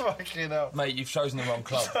league, mate, you've chosen the wrong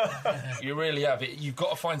club. You really have. You've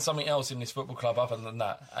got to find something else in this football club other than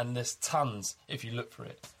that, and there's tons if you look for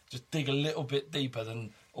it. Just dig a little bit deeper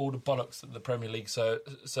than all the bollocks that the Premier League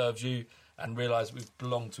serves you, and realise we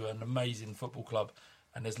belong to an amazing football club,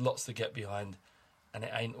 and there's lots to get behind, and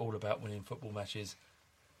it ain't all about winning football matches.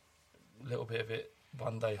 A little bit of it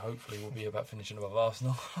one day, hopefully, will be about finishing above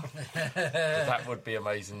Arsenal. That would be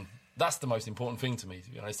amazing. That's the most important thing to me, to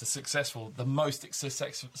be honest. The most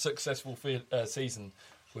successful season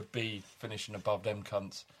would be finishing above them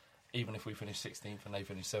cunts, even if we finish 16th and they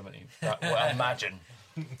finish 17th. Imagine.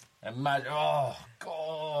 Oh,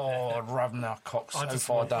 God, rubbing our cocks so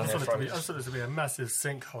far down their throats. I thought it would be a massive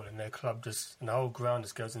sinkhole in their club, and the whole ground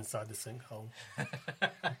just goes inside the sinkhole.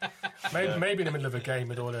 Maybe in the middle of a game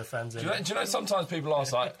with all their fans in. Do you know sometimes people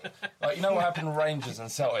ask, like you know what happened to Rangers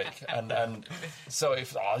and Celtic, and so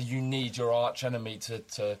if you need your arch enemy to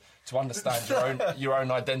understand your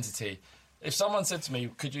own identity. If someone said to me,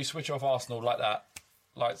 "Could you switch off Arsenal like that?"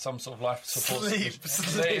 Like some sort of life support. Sleep.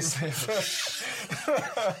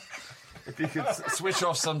 If you could switch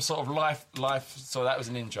off some sort of life. So that was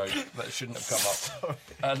an in-joke that shouldn't have come up.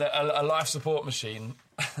 And a life support machine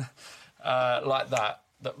like that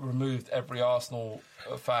removed every Arsenal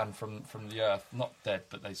fan from the earth. Not dead,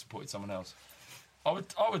 but they supported someone else. I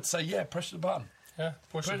would say, yeah, press the button. Yeah,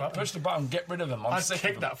 push the button. Get rid of them. I'd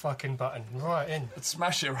kick that fucking button right in. I'd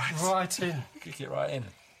smash it right in. Kick it right in.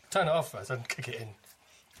 Turn it off first and kick it in.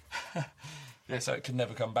 Yeah, so it can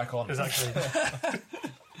never come back on. Exactly.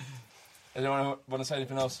 Anyone want to say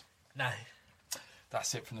anything else? No.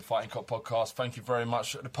 That's it from the Fighting Cock podcast. Thank you very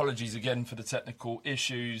much. Apologies again for the technical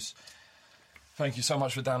issues. Thank you so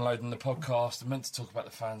much for downloading the podcast. I meant to talk about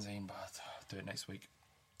the fanzine, but I'll do it next week.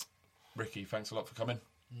 Ricky, thanks a lot for coming.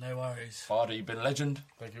 No worries. Fardy, you've been a legend.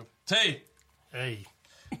 Thank you. T. Hey.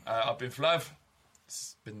 I've been Flav.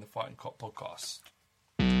 This has been the Fighting Cock podcast.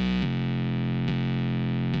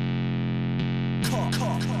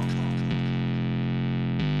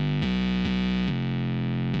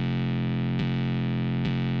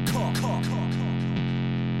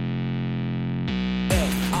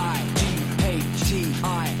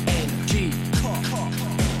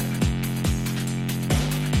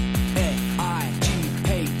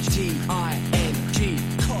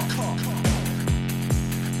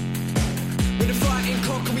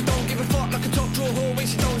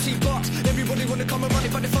 Everybody wanna come and run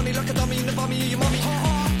it, but they're funny like a dummy in the bummy of your mummy.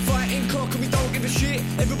 Fighting cock and we don't give a shit.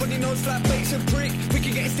 Everybody knows flat bait's a prick. We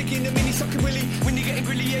can get sticky in the mini sucking willy. When you're getting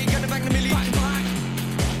grilly, yeah, you're gonna bang the millie. Back, back.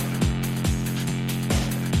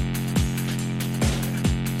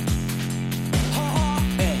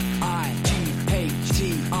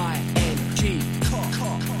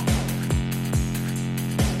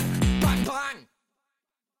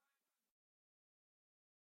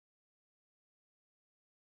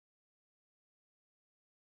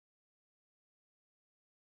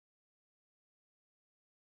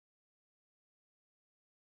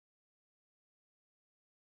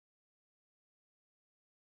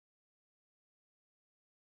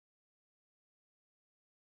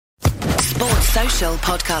 Sports Social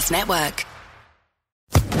Podcast Network.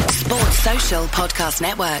 Sports Social Podcast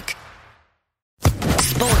Network.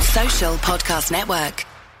 Sports Social Podcast Network.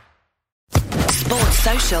 Sports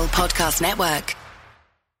Social Podcast Network.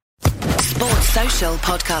 Sports Social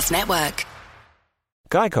Podcast Network.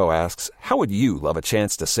 Geico asks, how would you love a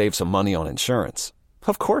chance to save some money on insurance?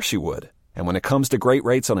 Of course you would. And when it comes to great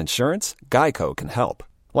rates on insurance, Geico can help.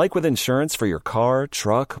 Like with insurance for your car,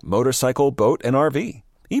 truck, motorcycle, boat, and RV.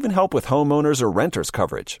 Even help with homeowners or renters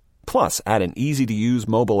coverage. Plus, add an easy-to-use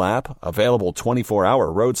mobile app, available 24-hour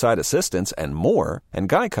roadside assistance, and more, and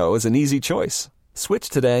Geico is an easy choice. Switch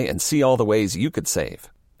today and see all the ways you could save.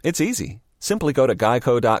 It's easy. Simply go to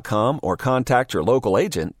geico.com or contact your local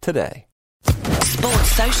agent today.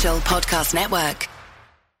 Sports Social Podcast Network.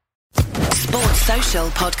 Sports Social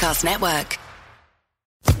Podcast Network.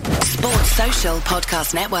 Sports Social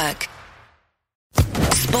Podcast Network.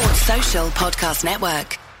 Sports Social Podcast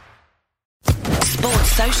Network.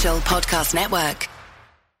 Sports Social Podcast Network.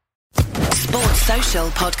 Sports Social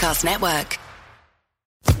Podcast Network.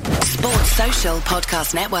 Sports Social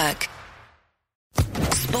Podcast Network.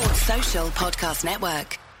 Sports Social Podcast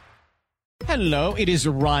Network. Hello, it is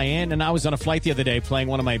Ryan, and I was on a flight the other day playing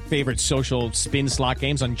one of my favorite social spin slot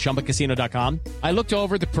games on ChumbaCasino.com. I looked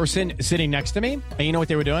over at the person sitting next to me, and you know what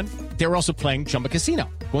they were doing? They were also playing Chumba Casino.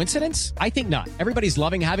 Coincidence? I think not. Everybody's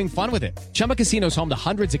loving having fun with it. Chumba Casino is home to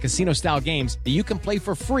hundreds of casino-style games that you can play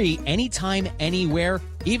for free anytime, anywhere,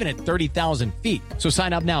 even at 30,000 feet. So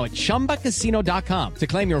sign up now at ChumbaCasino.com to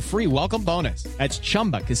claim your free welcome bonus. That's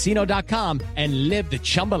ChumbaCasino.com and live the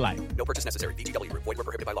Chumba life. No purchase necessary. VGW Group. Void where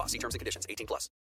prohibited by law. See terms and conditions. 18+.